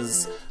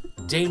is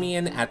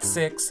Damien at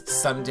 6.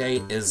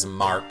 Sunday is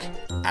Mark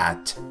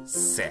at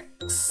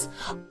 6.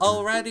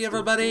 Alrighty,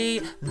 everybody.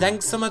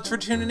 Thanks so much for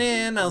tuning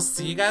in. I'll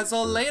see you guys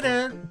all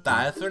later.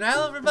 Bye for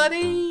now,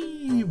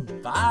 everybody.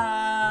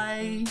 Bye.